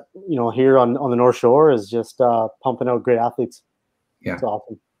know that here on the North Shore is just pumping out great athletes. Yeah, it's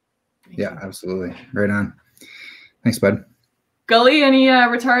awesome. Yeah, absolutely. Right on. Thanks, bud. Gully, any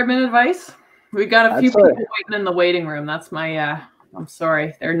retirement advice? We got a few people waiting in the waiting room. That's my. I'm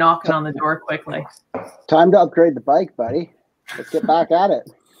sorry, they're knocking on the door quickly. Time to upgrade the bike, buddy. Let's get back at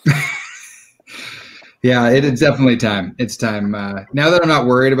it. Yeah, it is definitely time. It's time. Now that I'm not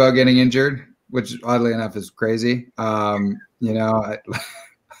worried about getting injured, which oddly enough is crazy, I'm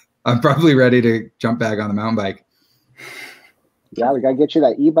probably ready to jump back on the mountain bike. Yeah, we got to get you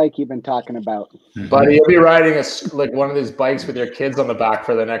that e-bike you've been talking about. Buddy, you'll be riding one of these bikes with your kids on the back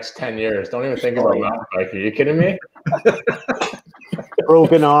for the next 10 years. Don't even think about mountain bike. Are you kidding me?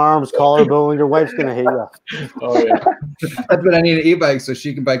 Broken arms, collarbone, your wife's going to hate you. Oh, yeah. That's what I need an e-bike so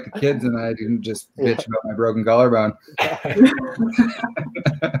she can bike the kids and I can just bitch about my broken collarbone.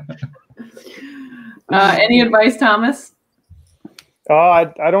 Any advice, Thomas?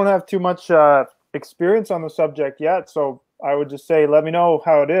 I don't have too much experience on the subject yet, so I would just say let me know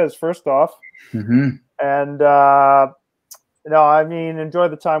how it is first off. Mm-hmm. And I mean, enjoy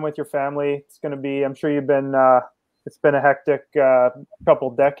the time with your family. It's going to be, I'm sure it's been a hectic couple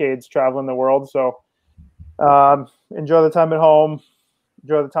decades traveling the world, so enjoy the time at home,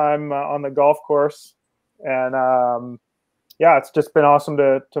 enjoy the time on the golf course, and it's just been awesome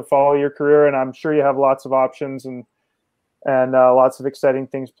to follow your career, and I'm sure you have lots of options and lots of exciting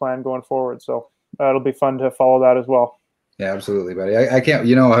things planned going forward. So it'll be fun to follow that as well. Yeah, absolutely, buddy. I can't.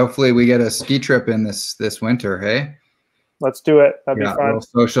 Hopefully we get a ski trip in this winter. Hey, let's do it. That'd be fun. A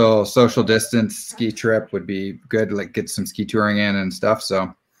little social distance ski trip would be good. Like get some ski touring in and stuff.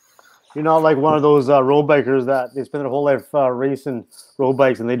 So you're not like one of those road bikers that they spend their whole life racing road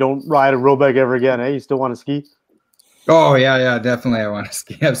bikes and they don't ride a road bike ever again. Hey, you still want to ski? Oh yeah, definitely. I want to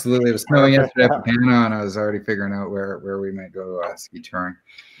ski. Absolutely. It was snowing yesterday at Pano, and I was already figuring out where we might go ski touring.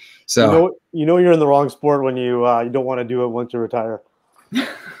 So you're in the wrong sport when you don't want to do it once you retire.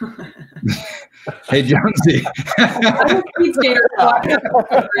 Hey Jonesy.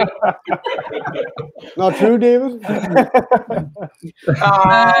 Not true, David.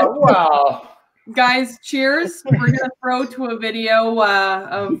 Wow. Guys, cheers. We're going to throw to a video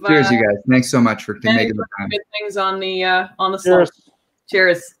of cheers, you guys. Thanks so much for making the time. Good things on the cheers. slope.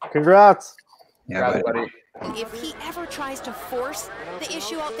 Cheers. Congrats. Yeah, buddy. If he ever tries to force the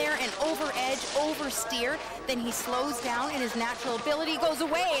issue out there and over-edge, oversteer, then he slows down and his natural ability goes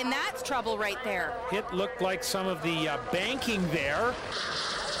away, and that's trouble right there. It looked like some of the banking there.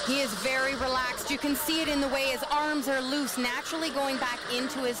 He is very relaxed. You can see it in the way his arms are loose, naturally going back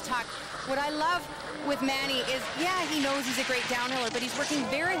into his tuck. What I love with Manny is, he knows he's a great downhiller, but he's working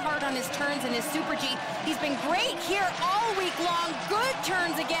very hard on his turns and his Super G. He's been great here all week long. Good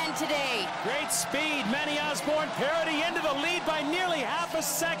turns again today. Great speed. Manny Osborne-Paradis into the lead by nearly half a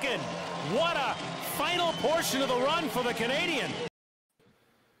second. What a final portion of the run for the Canadian.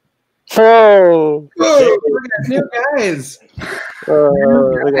 Oh, whoa, look at new guys.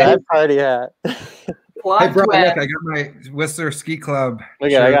 Look at that party hat. Hey, bro, look, I got my Whistler Ski Club.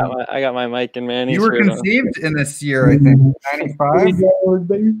 Look at I got my Mike and Manny. You were conceived in this year, I think. 95.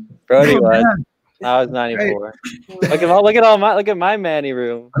 Brody was. I was 94. Look at my Manny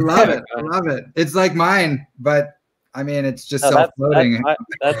room. I love it. I love it. It's like mine, but I mean, it's just self-floating.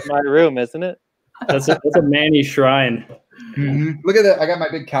 That's my room, isn't it? That's a Manny shrine. Mm-hmm. Look at that! I got my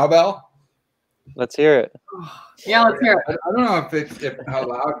big cowbell. Let's hear it. Yeah, let's hear it. I don't know if how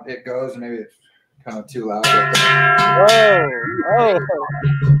loud it goes. Maybe it's kind of too loud. Whoa!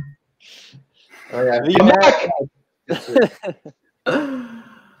 Oh yeah!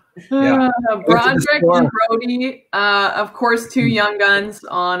 Broderick and Brody, of course, two young guns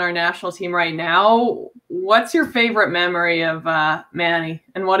on our national team right now. What's your favorite memory of Manny,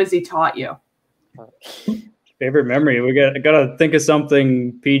 and what has he taught you? Favorite memory? We got to think of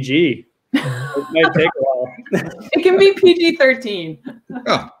something PG. It might take a while. It can be PG-13.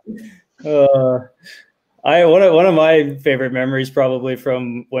 One of my favorite memories probably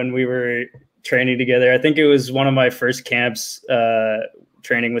from when we were training together. I think it was one of my first camps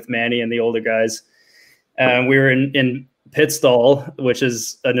training with Manny and the older guys. We were in pit stall, which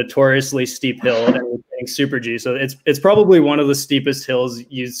is a notoriously steep hill, and we're playing Super G. So it's probably one of the steepest hills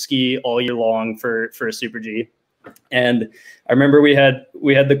you ski all year long for a Super G. And I remember we had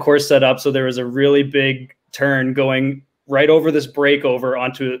the course set up so there was a really big turn going right over this breakover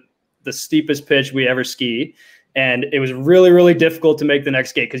onto the steepest pitch we ever ski. And it was really, really difficult to make the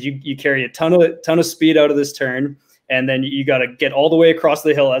next gate because you carry a ton of speed out of this turn, and then you got to get all the way across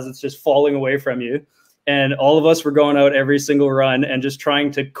the hill as it's just falling away from you. And all of us were going out every single run and just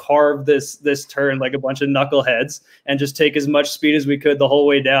trying to carve this turn like a bunch of knuckleheads and just take as much speed as we could the whole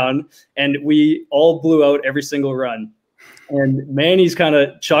way down. And we all blew out every single run. And Manny's kind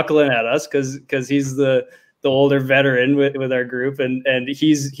of chuckling at us because he's the older veteran with our group, and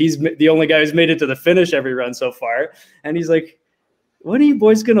he's the only guy who's made it to the finish every run so far. And he's like, when are you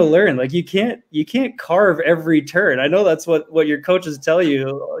boys gonna learn? Like you can't carve every turn. I know that's what your coaches tell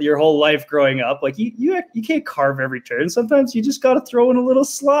you your whole life growing up. Like you can't carve every turn. Sometimes you just gotta throw in a little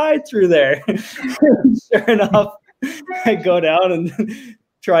slide through there. Sure enough, I go down and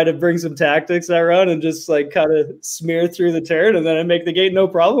try to bring some tactics that run and just like kind of smear through the turn, and then I make the gate no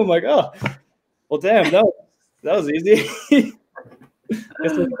problem. I'm like, oh, well, damn, that was easy. I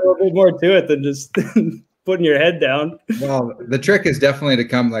guess there's a little bit more to it than just putting your head down. Well, the trick is definitely to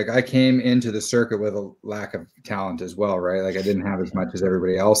come, like I came into the circuit with a lack of talent as well, right? Like I didn't have as much as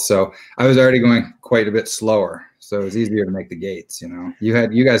everybody else. So I was already going quite a bit slower. So it was easier to make the gates, you know.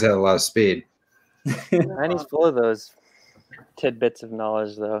 You guys had a lot of speed. Manny's full of those tidbits of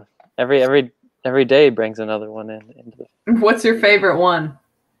knowledge though. Every day brings another one into the... What's your favorite one?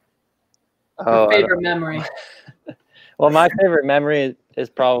 Your favorite memory? Well, my favorite memory is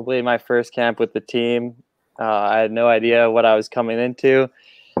probably my first camp with the team. I had no idea what I was coming into.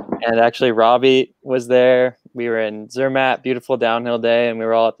 And actually, Robbie was there. We were in Zermatt, beautiful downhill day, and we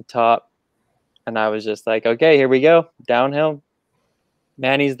were all at the top. And I was just like, okay, here we go, downhill.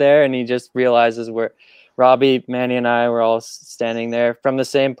 Manny's there, and he just realizes Robbie, Manny, and I were all standing there from the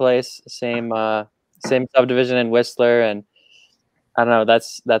same place, same subdivision in Whistler. And I don't know,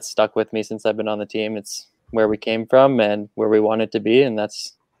 that's stuck with me since I've been on the team. It's where we came from and where we wanted to be, and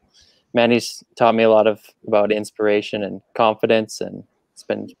that's Manny's taught me a lot about inspiration and confidence, and it's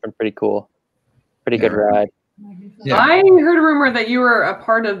been pretty cool, pretty good ride. Yeah. I heard a rumor that you were a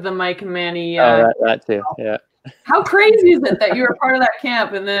part of the Mike and Manny. That too, yeah. How crazy is it that you were part of that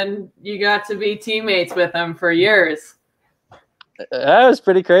camp and then you got to be teammates with them for years? That was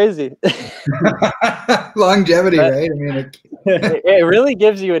pretty crazy. Longevity, right? I mean, it really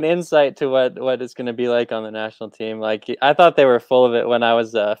gives you an insight to what it's going to be like on the national team. Like I thought they were full of it when I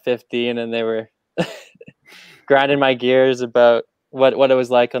was 15, and they were grinding my gears about what it was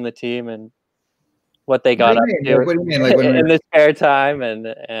like on the team and what they got up to. What do you mean? Like in the spare time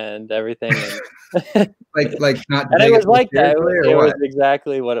and everything. like not. And it was like that. It was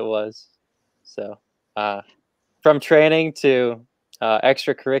exactly what it was. So from training to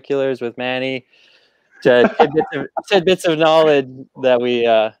extracurriculars with Manny, to tidbits of knowledge that we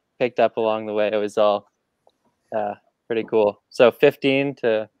picked up along the way. It was all pretty cool. So 15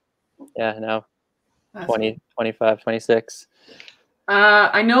 to now 20, 25, 26.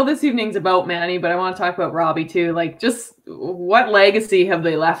 I know this evening's about Manny, but I want to talk about Robbie too. Like, just what legacy have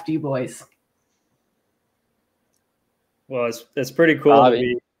they left you boys? Well, it's pretty cool to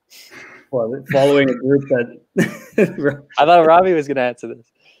be following a group that I thought Robbie was going to answer this.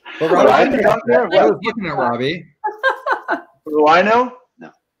 Well, Robbie, I was looking at Robbie. Do I know?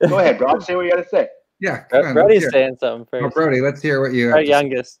 No. Go ahead, Rob. Say what you got to say. Yeah, Brody's saying something first. Oh, Brody, let's hear what you. Our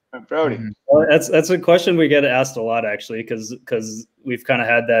youngest, Brody. Well, that's a question we get asked a lot, actually, because we've kind of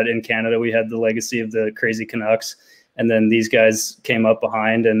had that in Canada. We had the legacy of the Crazy Canucks, and then these guys came up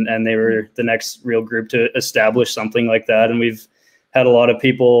behind, and they were the next real group to establish something like that. And we've had a lot of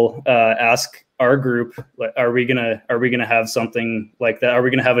people ask our group, like, are we gonna have something like that? Are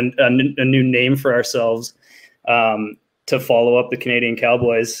we gonna have a new name for ourselves to follow up the Canadian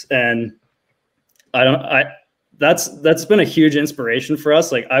Cowboys? And that's been a huge inspiration for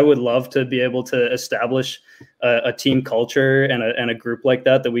us. Like, I would love to be able to establish a team culture and a group like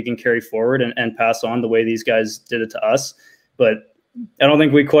that we can carry forward and pass on the way these guys did it to us. But I don't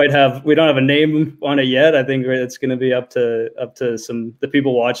think we don't have a name on it yet. I think it's going to be up to the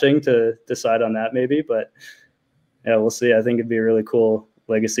people watching to decide on that maybe, but yeah, we'll see. I think it'd be a really cool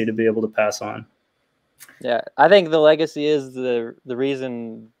legacy to be able to pass on. Yeah. I think the legacy is the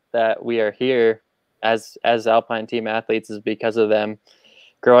reason that we are here as Alpine team athletes is because of them.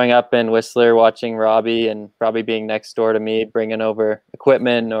 Growing up in Whistler, watching Robbie and Robbie being next door to me, bringing over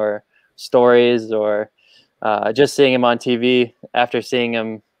equipment or stories, or just seeing him on TV after seeing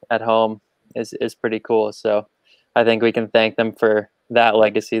him at home is pretty cool. So I think we can thank them for that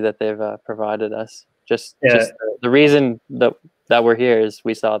legacy that they've provided us. Just the reason that we're here is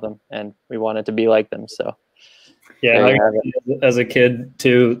we saw them and we wanted to be like them. So yeah, as a kid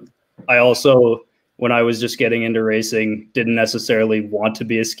too, I also, when I was just getting into racing, didn't necessarily want to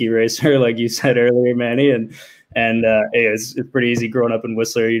be a ski racer, like you said earlier, Manny. And it's pretty easy growing up in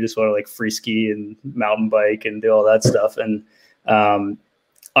Whistler. You just want to like free ski and mountain bike and do all that stuff. And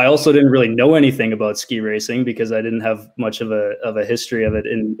I also didn't really know anything about ski racing because I didn't have much of a history of it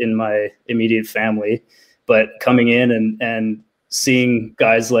in my immediate family. But coming in and seeing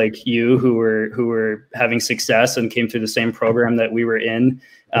guys like you who were having success and came through the same program that we were in,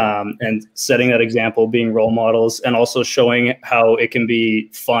 and setting that example, being role models, and also showing how it can be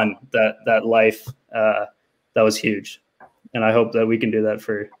fun, that life, that was huge. And I hope that we can do that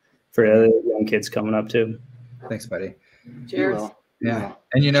for other young kids coming up too. Thanks, buddy. Cheers. Yeah.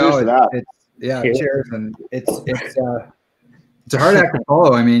 And cheers. And it's a hard act to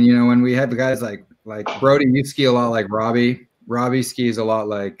follow. I mean, when we have guys like Brody, you ski a lot like Robbie. Robbie skis a lot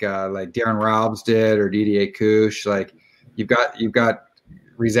like Darren Ralbs did, or Didier Couche. Like you've got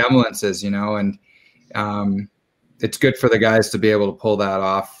resemblances, and it's good for the guys to be able to pull that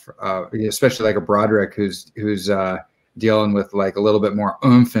off, especially like a Broderick who's dealing with like a little bit more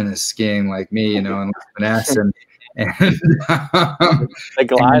oomph in his skiing, like me, and finesse and the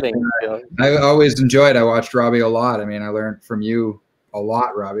gliding. I always enjoyed. I watched Robbie a lot. I mean, I learned from you a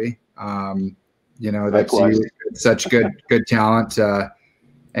lot, Robbie. That's such good talent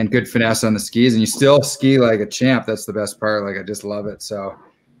and good finesse on the skis, and you still ski like a champ. That's the best part. Like I just love it. So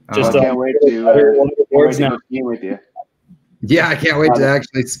I can't wait to ski with you. Yeah, I can't wait to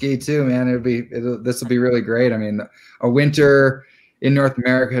actually ski too, man. This will be really great. I mean, a winter in North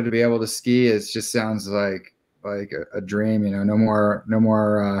America to be able to ski just sounds like a dream. No more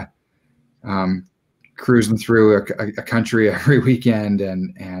cruising through a country every weekend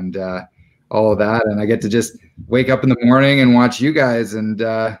and all of that, and I get to just wake up in the morning and watch you guys and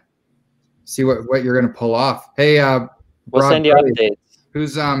see what you're going to pull off. Hey, we'll send you updates.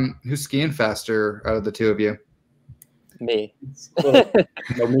 Who's skiing faster out of the two of you? Me.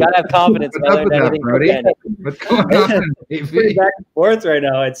 Gotta have confidence. What's going on, pretty back and forth right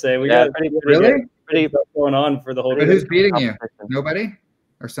now, I'd say. We got pretty going on for the whole. But who's beating you? Nobody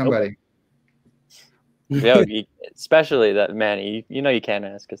or somebody? Yeah, especially that Manny. You can't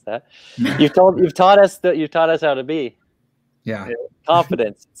ask us that. You've taught us how to be. Yeah.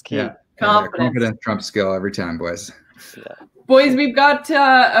 Confidence. It's key. Yeah. Confidence trumps skill every time, boys. Yeah. Boys, we've got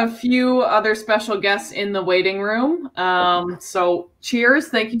a few other special guests in the waiting room. So cheers.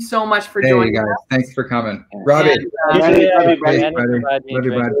 Thank you so much for joining us. Thanks for coming. Robbie. Love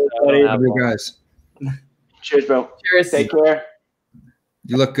you guys. Cheers, bro. Cheers. Take care.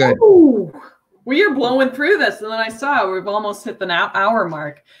 You look good. Ooh, we are blowing through this, and then I saw we've almost hit the hour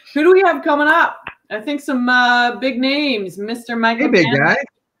mark. Who do we have coming up? I think some big names. Mr. Michael. Hey, big guy.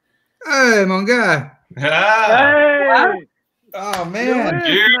 Hey, mon guy. Hey. Oh man.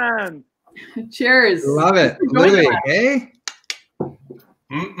 Man. Cheers. Love it. Louis, hey?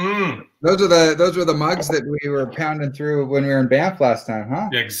 Those were the mugs that we were pounding through when we were in Banff last time, huh?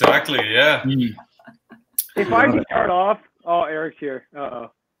 Exactly, yeah. If I can start off, Eric's here. Oh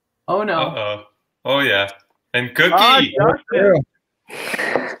no. Oh yeah. And Cookie.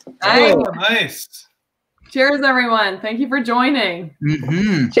 Oh, nice. Cheers, everyone. Thank you for joining.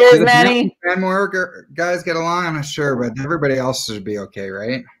 Cheers, Manny. 10 more guys get along, I'm not sure, but everybody else should be okay,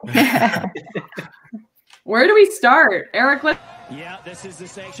 right? Where do we start? Eric, Yeah, this is the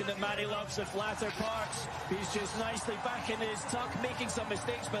section that Manny loves, the flatter parts. He's just nicely back in his tuck, making some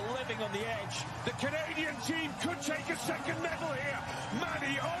mistakes, but living on the edge. The Canadian team could take a second medal here.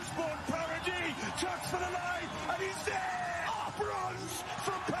 Manny Osborne-Paradis tucks for the line, and he's there! Bronze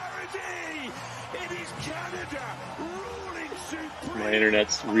from Paradis! It is Canada ruling supreme. My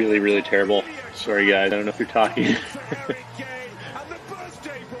internet's really, really terrible. Sorry, guys. I don't know if you're talking. And the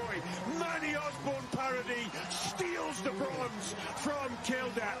birthday boy, Manny Osborne-Paradis, steals the bronze from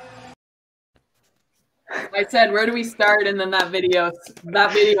Kilda. I said, where do we start? And then that video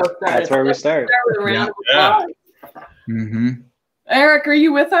started. That's where we start. With a round of applause. Eric, are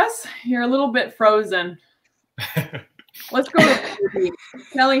you with us? You're a little bit frozen. Let's go to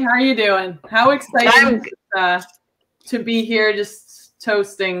Kelly. How are you doing? How exciting to be here, just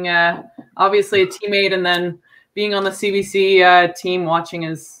toasting. Obviously a teammate, and then being on the CBC team, watching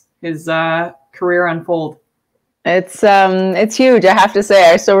as his career unfold? It's huge, I have to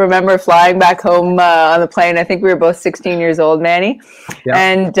say. I still remember flying back home on the plane. I think we were both 16 years old, Manny. Yeah.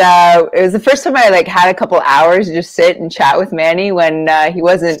 And it was the first time I like had a couple hours to just sit and chat with Manny when he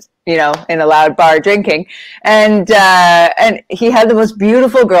wasn't, you know, in a loud bar drinking. And he had the most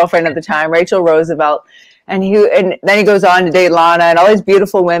beautiful girlfriend at the time, Rachel Roosevelt. And then he goes on to date Lana and all these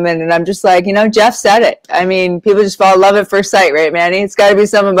beautiful women. And I'm just like, you know, Jeff said it. I mean, people just fall in love at first sight, right, Manny? It's got to be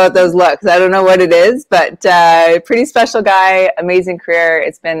something about those looks. I don't know what it is, but pretty special guy, amazing career.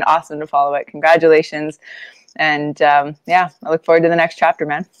 It's been awesome to follow it. Congratulations. And yeah, I look forward to the next chapter,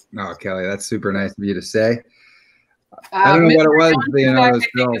 man. Oh, Kelly, that's super nice of you to say. I don't know what it was, you know, those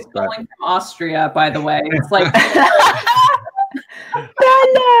girls, but from Austria, by the way. It's like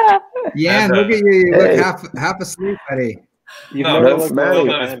yeah, look at you. You look half asleep, buddy. That's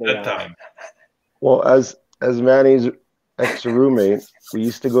Manny's bedtime. Well, as Manny's ex-roommate, we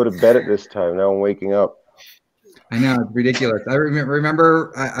used to go to bed at this time. Now I'm waking up. I know, it's ridiculous. I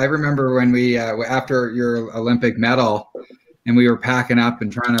remember when we after your Olympic medal, and we were packing up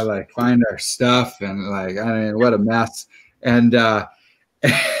and trying to like find our stuff, and like, I mean, what a mess. And I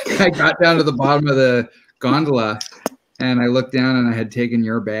got down to the bottom of the gondola, and I looked down, and I had taken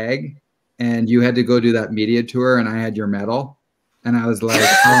your bag, and you had to go do that media tour, and I had your medal. And I was like,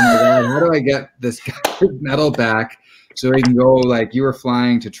 oh my God, how do I get this guy's medal back so he can go, like, you were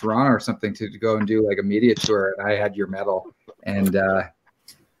flying to Toronto or something to go and do like a media tour, and I had your medal. And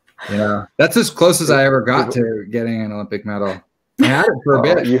you know, that's as close as I ever got to getting an Olympic medal. I had it for a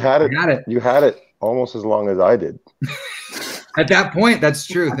bit. You had it almost as long as I did. At that point, that's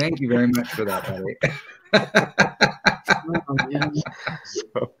true. Thank you very much for that, buddy.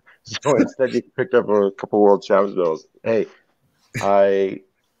 So instead, you picked up a couple World Champs medals. Hey, I'm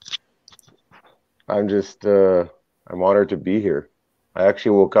just I'm honored to be here. I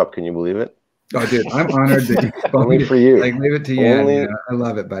actually woke up. Can you believe it? Oh, dude, I'm honored to only for you. Like, leave it to you. I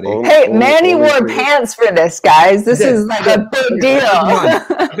love it, buddy. Hey, Manny wore pants for this, guys. This is like a big deal.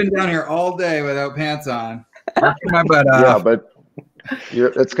 I've been down here all day without pants on. My butt off. Yeah, but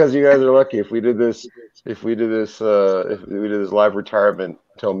it's because you guys are lucky. If we did this live retirement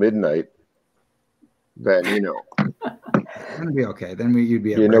till midnight, then you know. It's gonna be okay. Then you'd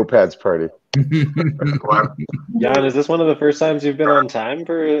be a no pads party. Jan, is this one of the first times you've been on time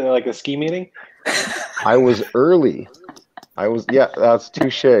for like a ski meeting? I was early. That's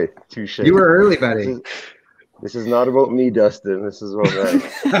touche. You were early, buddy. This is not about me, Dustin. This is about Manny.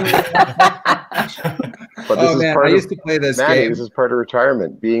 But this is part I used to play this game. This is part of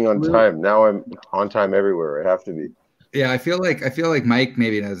retirement, being on time. Now I'm on time everywhere. I have to be. Yeah, I feel like Mike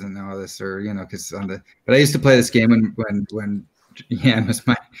maybe doesn't know this, or you know, but I used to play this game when Jan was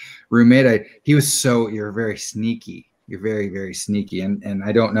my roommate. You're very sneaky. You're very, very sneaky, and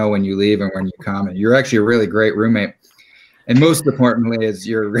I don't know when you leave and when you come. And you're actually a really great roommate. And most importantly, is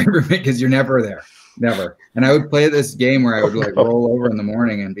you're a great roommate because you're never there, never. And I would play this game where I would like roll over in the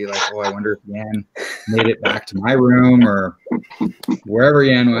morning and be like, oh, I wonder if Jan made it back to my room or wherever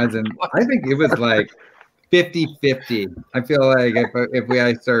Jan was. And I think it was like 50-50. I feel like if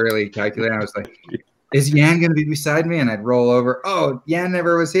I started really calculating, I was like, is Jan going to be beside me? And I'd roll over. Oh, Jan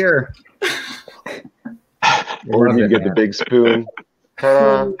never was here. Or you get the big spoon.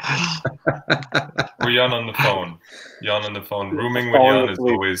 Or Jan on the phone. Jan on the phone. Rooming with Jan is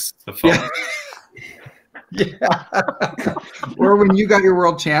always the phone. Yeah. Or when you got your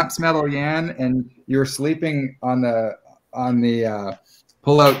World Champs medal, Jan, and you're sleeping on the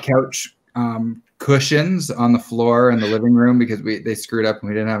pull-out couch cushions on the floor in the living room because they screwed up and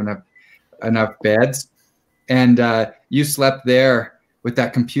we didn't have enough beds, and you slept there with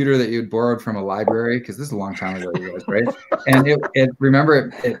that computer that you had borrowed from a library, because this is a long time ago, you guys, right? And it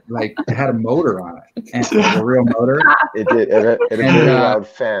had a motor on it, and a real motor. It did. It had a very loud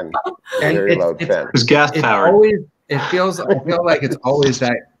fan. Very loud fan. It was gas powered. I feel like it's always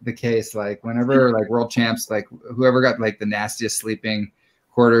the case. Like whenever like World Champs, like whoever got like the nastiest sleeping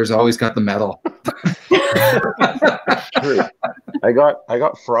quarters always got the medal. True. I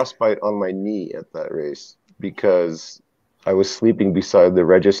got frostbite on my knee at that race because I was sleeping beside the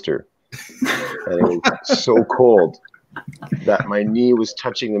register, and it was so cold that my knee was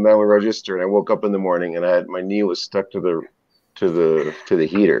touching the metal register, and I woke up in the morning and my knee was stuck to the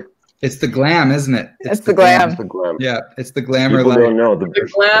heater. It's the glam, isn't it? It's the glam. It's the glam. Yeah, it's the glamour. People don't know the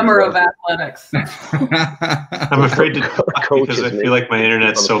glamour of athletics. I'm afraid to talk because I feel like my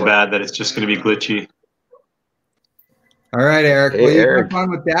internet's so bad that it's just going to be glitchy. All right, Eric. Hey, well, you Eric. have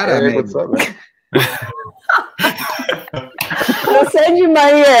fun with data. Eric, what's up, man? I'll send you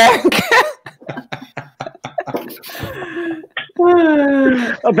money, Eric.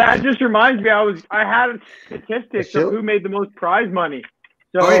 That just reminds me. I had a statistics of who made the most prize money.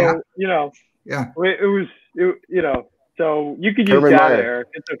 So you know, yeah, it was so you could use that, Eric.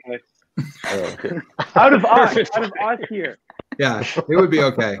 It's okay. Okay. out of us here. Yeah, it would be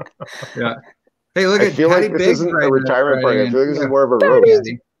okay. Yeah. Hey, look I at feel Patty like this Biggs isn't a retirement party. I feel like this is more of a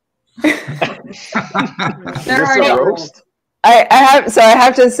roast. I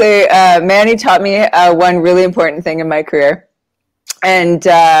have to say, Manny taught me one really important thing in my career, and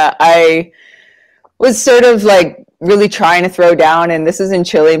I was sort of like really trying to throw down, and this was in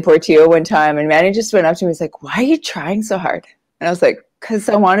Chile and Portillo one time, and Manny just went up to me and was like, "Why are you trying so hard?" And I was like, "Because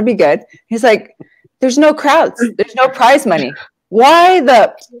I want to be good." He's like, "There's no crowds, there's no prize money. Why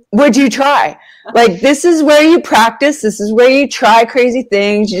would you try? Like, this is where you practice. This is where you try crazy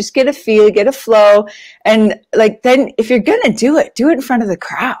things. You just get a feel, get a flow. And like, then if you're going to do it in front of the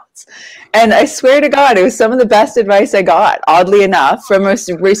crowds." And I swear to God, it was some of the best advice I got, oddly enough, from a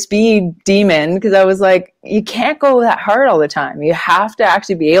speed demon. Because I was like, you can't go that hard all the time. You have to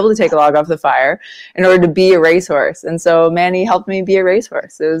actually be able to take a log off the fire in order to be a racehorse. And so Manny helped me be a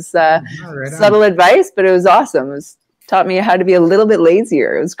racehorse. It was subtle advice, but it was awesome. It was taught me how to be a little bit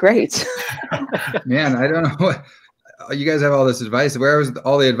lazier. It was great. Man, I don't know what you guys have all this advice. Where was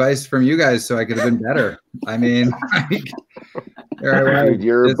all the advice from you guys so I could have been better? I mean,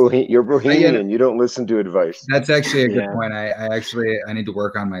 you're Bohemian. You don't listen to advice. That's actually a good point. I need to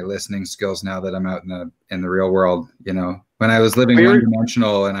work on my listening skills now that I'm out in the real world. You know, when I was living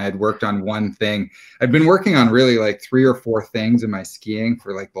one-dimensional and I had worked on one thing, I'd been working on really like 3 or 4 things in my skiing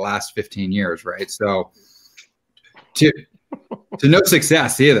for like the last 15 years, right? So to no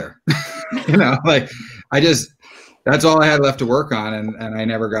success either. You know, like that's all I had left to work on, and I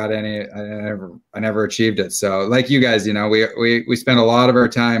never got any. I never achieved it. So, like you guys, you know, we spend a lot of our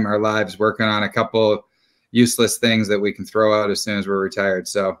lives working on a couple useless things that we can throw out as soon as we're retired.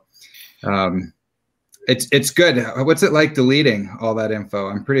 So, it's good. What's it like deleting all that info?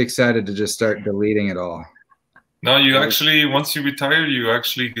 I'm pretty excited to just start deleting it all. No, you actually, once you retire, you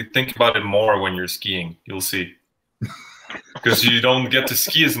actually think about it more when you're skiing. You'll see. Because you don't get to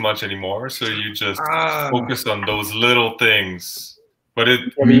ski as much anymore, so you just focus on those little things. But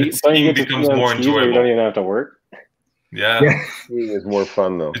skiing becomes more enjoyable. You don't even have to work. Yeah. Skiing is more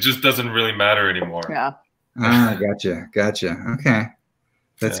fun, though. It just doesn't really matter anymore. Yeah. Gotcha. Okay.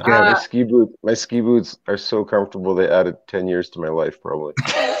 That's good. My ski boots are so comfortable, they added 10 years to my life, probably.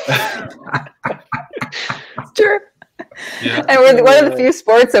 It's true. Yeah. And we're one of the few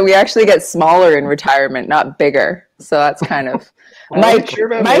sports that we actually get smaller in retirement, not bigger. So that's kind of Mike.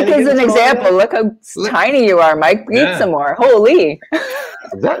 Mike is an example. Look how tiny you are, Mike. Eat some more. Holy!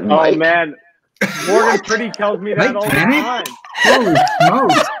 Is that Mike? Oh man, Morgan Pretty tells me that all the time. Holy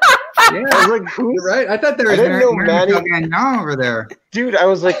smokes! Yeah, I was like, who's right? I thought there was Manny over there. Dude, I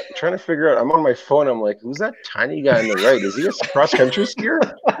was like trying to figure out. I'm on my phone. I'm like, who's that tiny guy on the right? Is he a cross country skier?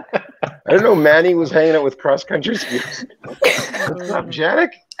 I didn't know Manny was hanging out with cross country skiers. What's up,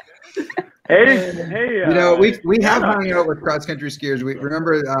 Janik? Hey! You know, we have hung out with cross country skiers. We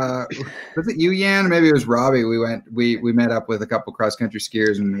remember, was it you, Yan? Maybe it was Robbie. We met up with a couple cross country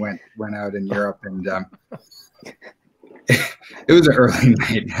skiers and went out in Europe, and it was an early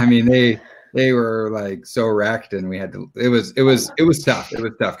night. I mean, they were like so wrecked, and we had to. It was tough. It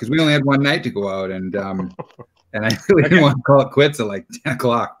was tough because we only had one night to go out, and I really didn't want to call it quits at like 10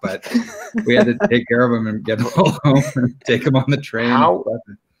 o'clock, but we had to take care of them and get them all home and take them on the train.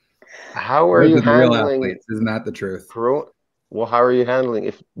 How are you handling? Real athletes, isn't that the truth? Well, how are you handling?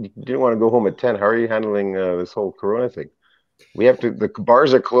 If you didn't want to go home at 10, how are you handling this whole Corona thing? We have to. The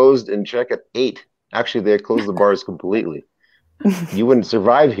bars are closed and check at 8. Actually, they closed the bars completely. You wouldn't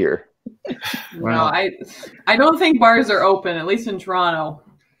survive here. No, I don't think bars are open, at least in Toronto.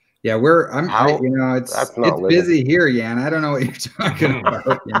 Yeah, it's busy here, Yan. I don't know what you're talking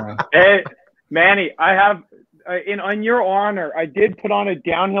about. You know. Hey, Manny, I have in your honor, I did put on a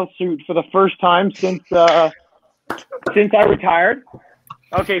downhill suit for the first time since I retired.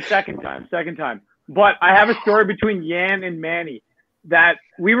 Okay, second time. But I have a story between Yan and Manny that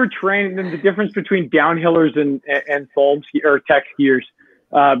we were trained in the difference between downhillers and foam or tech skiers.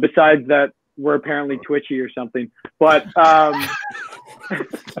 Besides that, we're apparently twitchy or something. But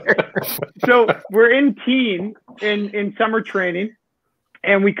so we're in Keene in summer training,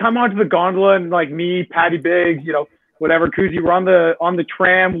 and we come onto the gondola, and like me, Patty Biggs, you know, whatever, Kuzi, we're on the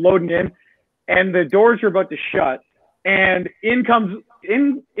tram loading in, and the doors are about to shut, and in comes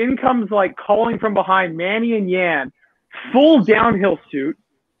like calling from behind Manny and Yan, full downhill suit,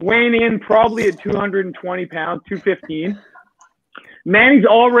 weighing in probably at 220 pounds, 215. Manny's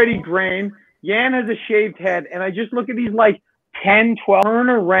already drained. Yan has a shaved head, and I just look at these like 10, 12, turn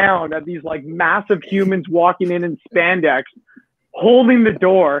around at these like massive humans walking in spandex, holding the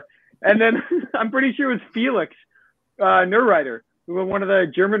door. And then I'm pretty sure it was Felix, Neureiter, who was one of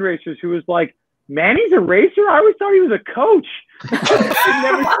the German racers, who was like, Manny's a racer? I always thought he was a coach.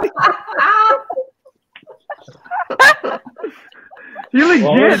 He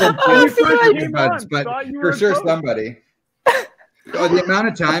legit. But for sure, somebody. Oh, the amount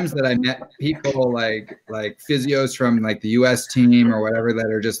of times that I met people like physios from like the U.S. team or whatever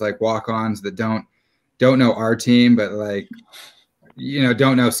that are just like walk-ons that don't know our team, but like, you know,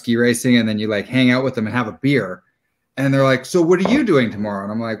 don't know ski racing, and then you like hang out with them and have a beer, and they're like, "So what are you doing tomorrow?"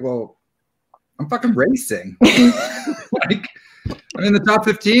 And I'm like, "Well, I'm fucking racing. Like, I'm in the top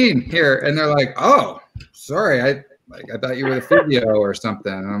 15 here," and they're like, "Oh, sorry, I thought you were the physio or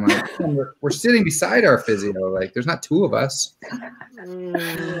something." And I'm like, we're sitting beside our physio. Like, there's not two of us.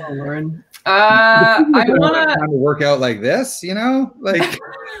 Lauren. I want to work out like this, you know? Like,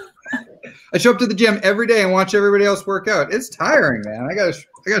 I show up to the gym every day and watch everybody else work out. It's tiring, man. I gotta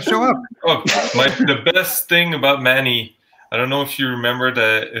show up. Oh, the best thing about Manny, I don't know if you remember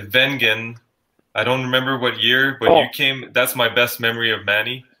the Wengen. I don't remember what year, but you came. That's my best memory of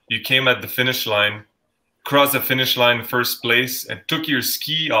Manny. You came at the finish line, crossed the finish line first place, and took your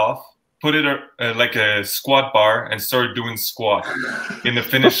ski off, put it like a squat bar, and started doing squat in the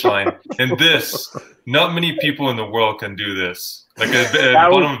finish line. And this, not many people in the world can do this. Like at the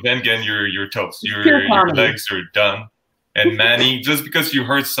bottom of Wengen, you're toast. Your legs are done. And Manny, just because you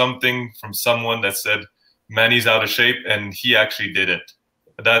heard something from someone that said Manny's out of shape, and he actually did it.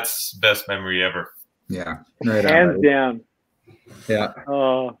 That's best memory ever. Yeah, hands down. Yeah.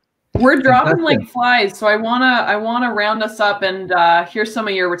 We're dropping like flies, so I wanna round us up and hear some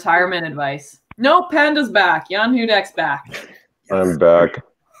of your retirement advice. No, Panda's back. Jan Hudek's back. I'm back.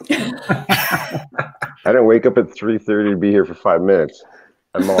 I didn't wake up at 3:30 to be here for 5 minutes.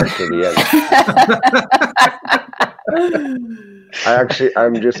 I'm on to the end.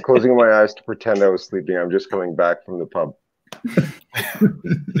 I'm just closing my eyes to pretend I was sleeping. I'm just coming back from the pub.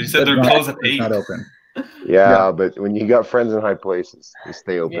 You said they're closed at 8. Not open. Yeah, but when you got friends in high places, they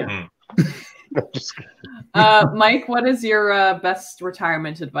stay open. Yeah. Mike, what is your best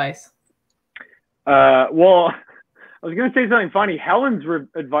retirement advice? Well, I was going to say something funny. Helen's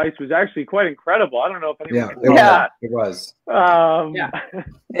advice was actually quite incredible. I don't know if anyone can that. It was.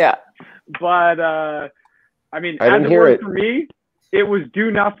 Yeah. But I mean, I didn't as it hear was it. for me, it was do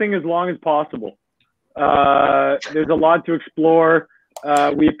nothing as long as possible. There's a lot to explore.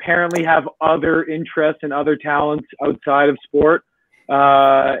 We apparently have other interests and other talents outside of sport,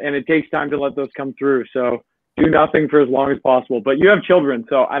 and it takes time to let those come through. So do nothing for as long as possible. But you have children,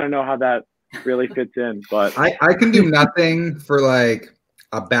 so I don't know how that really fits in. But I can do nothing for like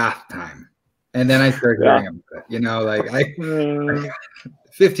a bath time, and then I start hearing about it. You know, like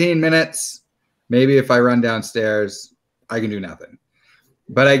 15 minutes, maybe if I run downstairs, I can do nothing.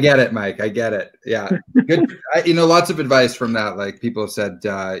 But I get it, Mike. I get it. Yeah. Good. Lots of advice from that. Like people have said,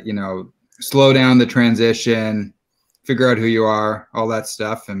 slow down the transition, figure out who you are, all that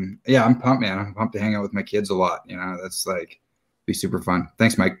stuff. And yeah, I'm pumped, man. I'm pumped to hang out with my kids a lot. You know, that's like, be super fun.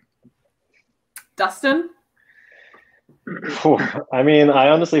 Thanks, Mike. Dustin? I mean, I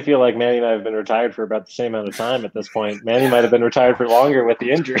honestly feel like Manny and I have been retired for about the same amount of time at this point. Manny might have been retired for longer with the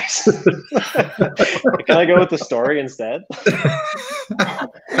injuries. Can I go with the story instead?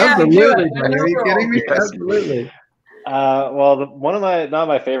 Absolutely. Are you kidding me? Absolutely. Well, one of my, not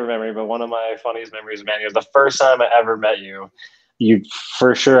my favorite memory, but one of my funniest memories of Manny was the first time I ever met you. You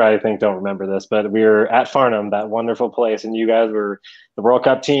for sure, I think, don't remember this, but we were at Farnham, that wonderful place, and you guys were the World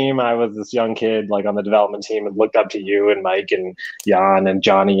Cup team. I was this young kid, like on the development team, and looked up to you and Mike and Jan and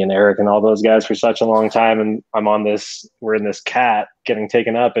Johnny and Eric and all those guys for such a long time. And we're in this cat getting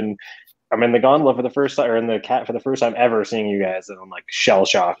taken up, and I'm in the gondola for the first time, or in the cat for the first time ever seeing you guys, and I'm like shell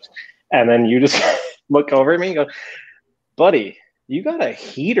shocked. And then you just look over at me and go, "Buddy, you got a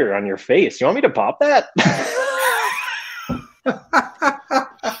heater on your face. You want me to pop that?"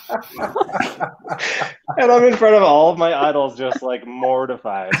 And I'm in front of all of my idols, just like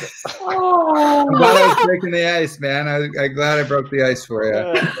mortified. I'm glad I was breaking the ice, man. I'm glad I broke the ice for you.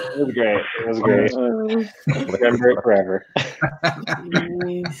 It was great. It was great. Remember it forever.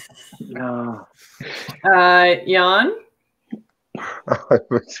 Jan?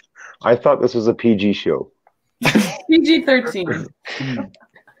 I thought this was a PG show. PG-13.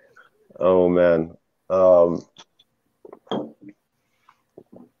 Oh man.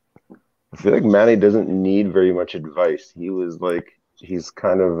 I feel like Manny doesn't need very much advice. He's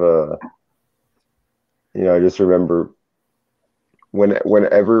kind of I just remember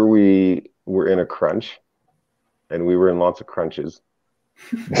whenever we were in a crunch and we were in lots of crunches,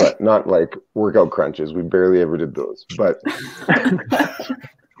 but not like workout crunches. We barely ever did those. But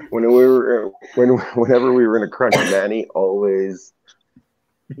whenever we were in a crunch, Manny always,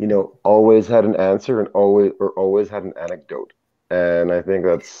 always had an answer and always had an anecdote. And I think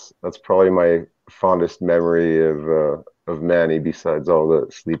that's probably my fondest memory of Manny, besides all the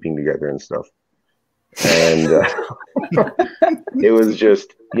sleeping together and stuff. And it was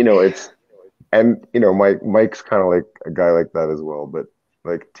just, Mike's kind of like a guy like that as well. But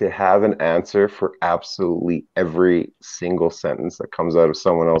like, to have an answer for absolutely every single sentence that comes out of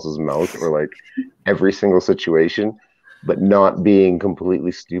someone else's mouth, or like every single situation, but not being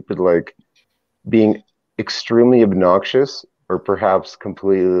completely stupid, like being extremely obnoxious or perhaps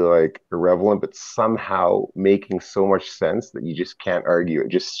completely like irrelevant, but somehow making so much sense that you just can't argue. It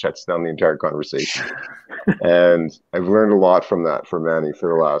just shuts down the entire conversation. And I've learned a lot from that, from Manny, for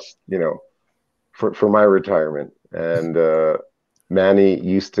the last, for my retirement. And Manny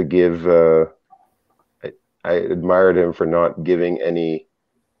used to give, I admired him for not giving any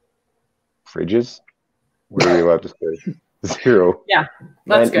fridges. What are we allowed to say? 0. Yeah,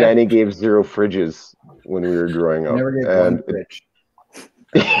 that's good. Manny gave 0 fridges when we were growing up. Never gave one fridge.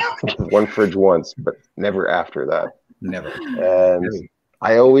 One fridge once, but never after that. Never. And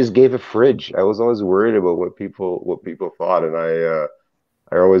I always gave a fridge. I was always worried about what people thought, and I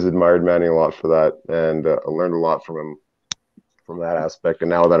always admired Manny a lot for that, and I learned a lot from him from that aspect. And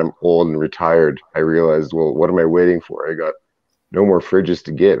now that I'm old and retired, I realized, well, what am I waiting for? I got no more fridges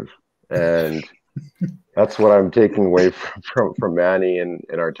to give, and that's what I'm taking away from Manny and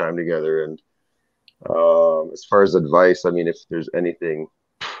our time together. And as far as advice, I mean, if there's anything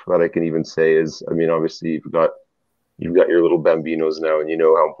that I can even say is, I mean, obviously you've got your little bambinos now, and you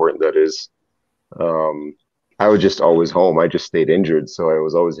know how important that is. I was just always home. I just stayed injured, so I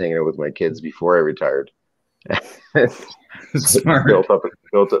was always hanging out with my kids before I retired. Smart. built up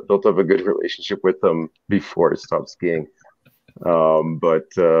a good relationship with them before I stopped skiing. But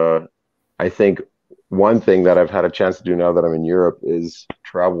I think one thing that I've had a chance to do now that I'm in Europe is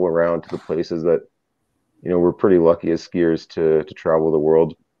travel around to the places that, we're pretty lucky as skiers to travel the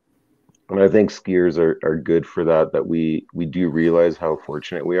world. And I think skiers are good for that we do realize how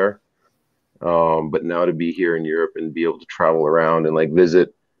fortunate we are. But now to be here in Europe and be able to travel around and like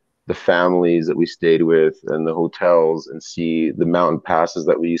visit the families that we stayed with and the hotels and see the mountain passes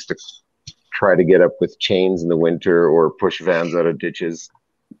that we used to try to get up with chains in the winter or push vans out of ditches,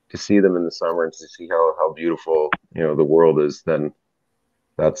 to see them in the summer and to see how beautiful, the world is, then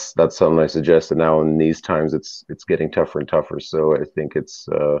that's something I suggested. Now in these times, it's getting tougher and tougher. So I think it's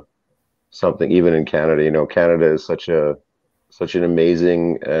something, even in Canada, Canada is such an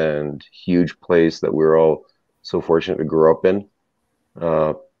amazing and huge place that we're all so fortunate to grow up in.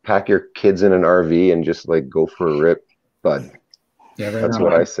 Pack your kids in an RV and just like go for a rip, bud. Yeah, right. That's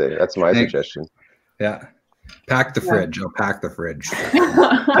what I say. That's my suggestion. Yeah. Pack the fridge. I'll pack the fridge.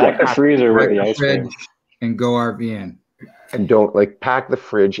 Pack the freezer with the ice cream. And go RV in. And don't pack the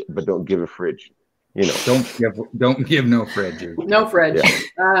fridge, but don't give a fridge. Don't give no fridge. No fridge.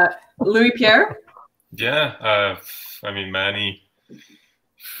 Yeah. Louis Pierre? Yeah. I mean, Manny,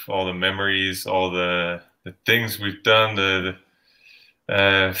 all the memories, all the things we've done,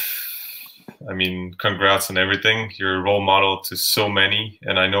 I mean, congrats on everything. You're a role model to so many,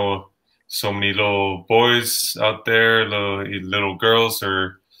 and I know so many little boys out there, little girls,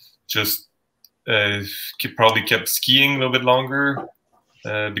 are just probably kept skiing a little bit longer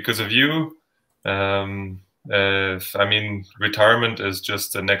because of you. I mean, retirement is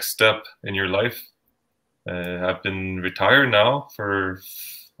just the next step in your life. I've been retired now for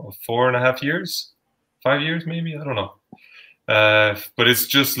 4.5 years, 5 years maybe, I don't know. But it's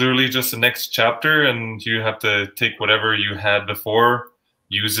just literally just the next chapter, and you have to take whatever you had before,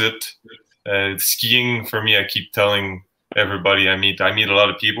 use it. Skiing for me, I keep telling everybody I meet a lot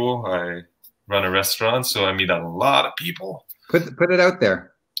of people. I run a restaurant, so I meet a lot of people. Put it out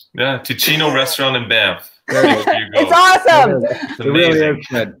there. Yeah, Ticino restaurant in Banff. There you go. It's awesome. It's amazing. Really is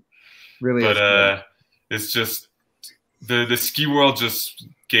good. Really but is good. It's just the ski world just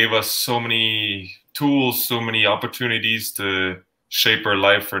gave us so many tools, so many opportunities to shape our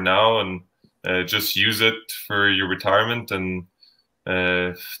life for now, and just use it for your retirement. And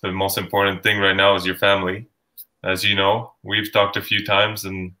the most important thing right now is your family. As you know, we've talked a few times,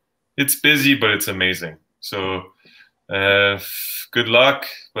 and it's busy, but it's amazing. So good luck,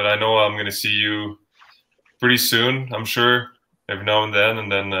 but I know I'm going to see you pretty soon, I'm sure, every now and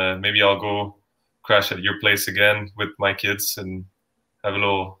then maybe I'll go crash at your place again with my kids and have a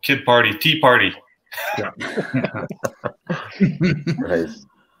little kid party, tea party. Yeah. Nice.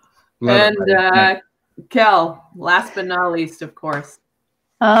 And Kel, last but not least, of course.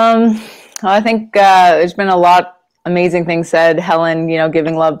 I think there's been a lot amazing things said. Helen,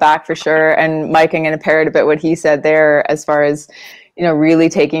 giving love back for sure. And Mike, I'm going to parrot a bit what he said there as far as, really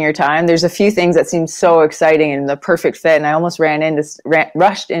taking your time. There's a few things that seem so exciting and the perfect fit. And I almost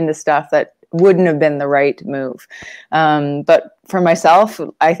rushed into stuff that wouldn't have been the right move. But for myself,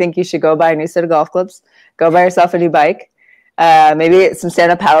 I think you should go buy a new set of golf clubs, go buy yourself a new bike. Maybe some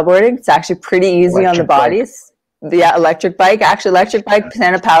stand-up paddleboarding. It's actually pretty easy on the bodies. Yeah, electric bike,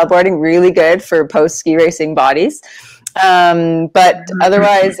 stand-up paddleboarding, really good for post-ski racing bodies. But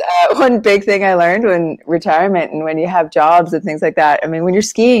otherwise, one big thing I learned when retirement and when you have jobs and things like that, I mean, when you're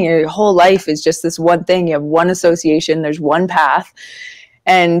skiing, your whole life is just this one thing. You have one association, there's one path,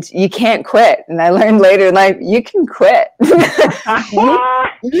 and you can't quit. And I learned later in life, you can quit.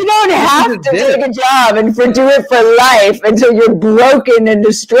 You don't have to take a job and do it for life until you're broken and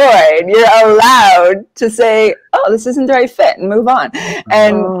destroyed. You're allowed to say, oh, this isn't the right fit, and move on.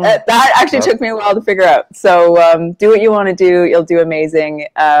 And that actually took me a while to figure out. So do what you want to do. You'll do amazing.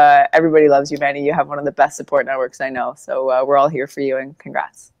 Everybody loves you, Manny. You have one of the best support networks I know. So we're all here for you, and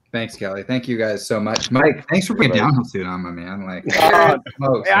congrats. Thanks, Kelly. Thank you guys so much. Mike, thanks for putting downhill suit on, my man.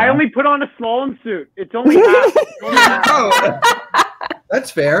 I only put on a slalom suit. It's only half.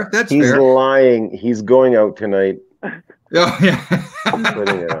 That's fair. He's fair. lying. He's going out tonight. Oh, yeah.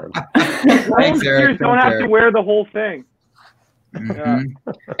 Putting it on. Thanks, Eric. Don't have to wear the whole thing.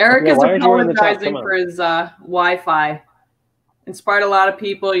 Eric is apologizing for his Wi-Fi. Inspired a lot of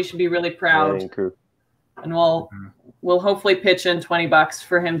people. You should be really proud. And we'll hopefully pitch in $20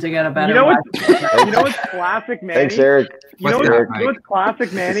 for him to get a better. You know what's classic, Manny? Thanks, Eric. You know what's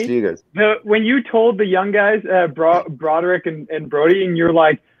classic, Manny? See you guys. When you told the young guys, Broderick and Brody, and you're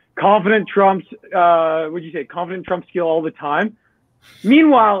like, confident trumps, what'd you say? Confident trumps skill all the time.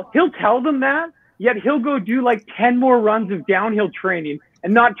 Meanwhile, he'll tell them that, yet he'll go do like 10 more runs of downhill training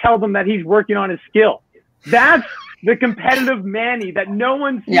and not tell them that he's working on his skill. That's the competitive Manny that no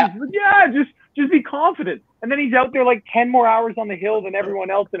one sees. Yeah, just be confident. And then he's out there like 10 more hours on the hill than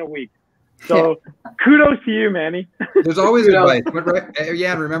everyone else in a week. So kudos to you, Manny. There's always advice.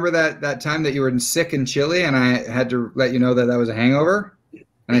 Yeah, remember that time that you were sick in Chile and I had to let you know that was a hangover?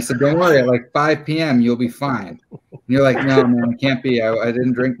 And I said, don't worry, at like 5 p.m. you'll be fine. And you're like, no, man, it can't be. I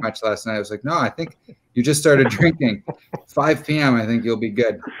didn't drink much last night. I was like, no, I think you just started drinking. 5 p.m. I think you'll be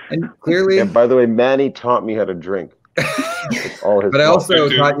good. And clearly. And by the way, Manny taught me how to drink. But I also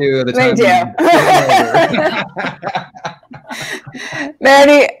taught you the time.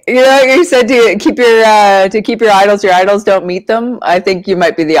 Manny, you said to keep your idols. Your idols don't meet them. I think you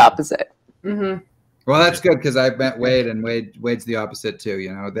might be the opposite. Mm-hmm. Well, that's good because I've met Wade, and Wade's the opposite too.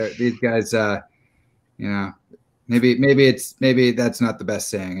 These guys. Maybe that's not the best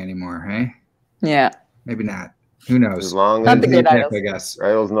saying anymore, hey? Yeah. Maybe not. Who knows? As long as I guess.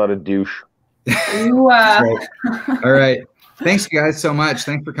 Idol's not a douche. Right. All right. Thanks, guys, so much.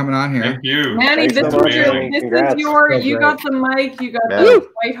 Thanks for coming on here. Thank you. Manny, you got the mic, you got the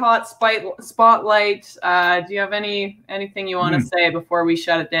white hot spotlight. Do you have anything you want to say before we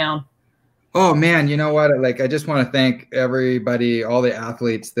shut it down? Oh man, you know what? I just want to thank everybody, all the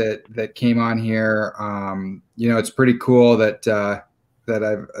athletes that came on here. It's pretty cool that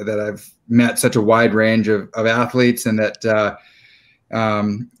I've met such a wide range of athletes, and that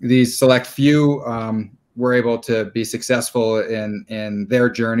these select few were able to be successful in their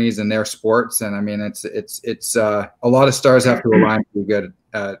journees and their sports. And I mean, it's a lot of stars have to align to be good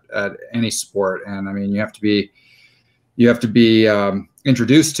at any sport. And I mean, you have to be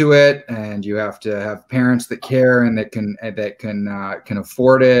introduced to it, and you have to have parents that care and that can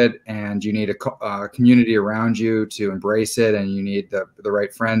afford it, and you need a community around you to embrace it, and you need the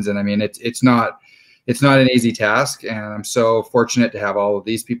right friends. And I mean, it's not an easy task, and I'm so fortunate to have all of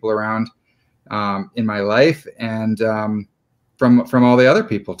these people around in my life, and from all the other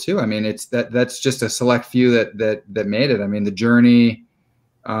people too. I mean, that's just a select few that made it. I mean, the journey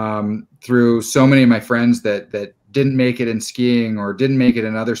through so many of my friends that didn't make it in skiing or didn't make it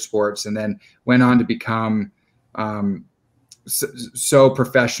in other sports, and then went on to become so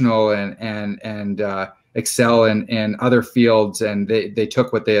professional and excel in other fields, and they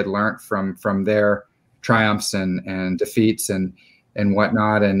took what they had learned from their triumphs and defeats and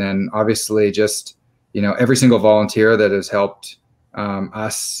whatnot. And then obviously just every single volunteer that has helped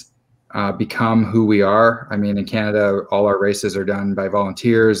us become who we are. I mean, in Canada, all our races are done by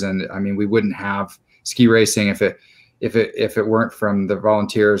volunteers, and I mean, we wouldn't have ski racing if it weren't from the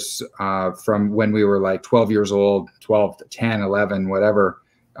volunteers from when we were like 12 years old, 12 to 10, 11, whatever,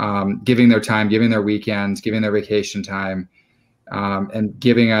 giving their time, giving their weekends, giving their vacation time, and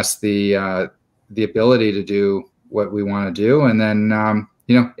giving us the the ability to do what we want to do. And then,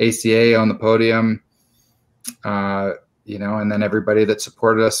 ACA on the podium, and then everybody that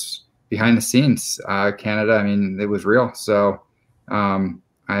supported us behind the scenes, Canada, I mean, it was real. So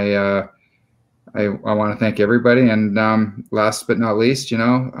I want to thank everybody. And last but not least,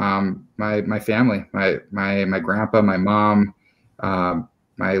 my family, my grandpa, my mom,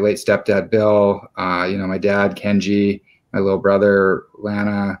 my late stepdad, Bill, my dad, Kenji, my little brother,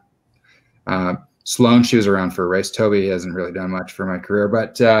 Lana, Sloan. She was around for a race. Toby hasn't really done much for my career,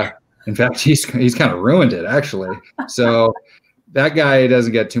 but in fact, he's kind of ruined it, actually. So that guy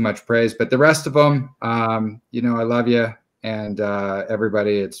doesn't get too much praise, but the rest of them, I love you. And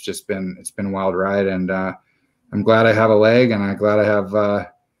everybody, it's been a wild ride, and I'm glad I have a leg, and I'm glad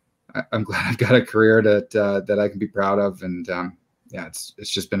I've got a career that I can be proud of, and it's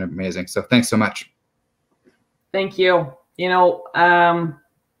just been amazing. So thanks so much. Thank you.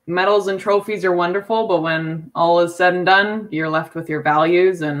 Medals and trophies are wonderful, but when all is said and done, you're left with your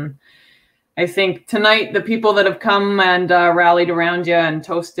values. And I think tonight, the people that have come and rallied around you and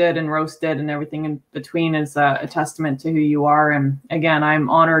toasted and roasted and everything in between is a testament to who you are. And again,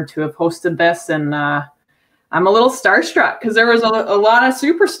 I'm honored to have hosted this, and I'm a little starstruck because there was a lot of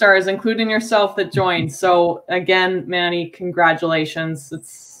superstars, including yourself, that joined. So again, Manny, congratulations.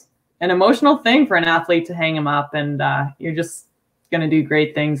 It's an emotional thing for an athlete to hang him up, and you're just going to do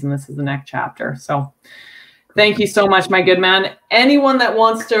great things, and this is the next chapter. So thank you so much, my good man. Anyone that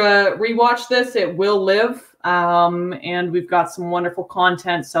wants to rewatch this, it will live. And we've got some wonderful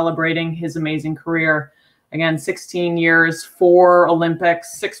content celebrating his amazing career. Again, 16 years, 4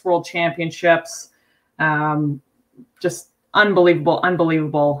 Olympics, 6 World Championships. Just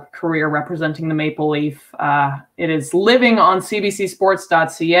unbelievable career representing the Maple Leaf. It is living on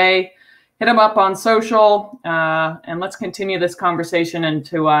cbcsports.ca. Hit him up on social, and let's continue this conversation and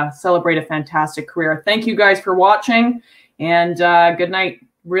to celebrate a fantastic career. Thank you guys for watching, and good night.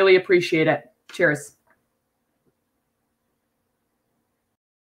 Really appreciate it. Cheers.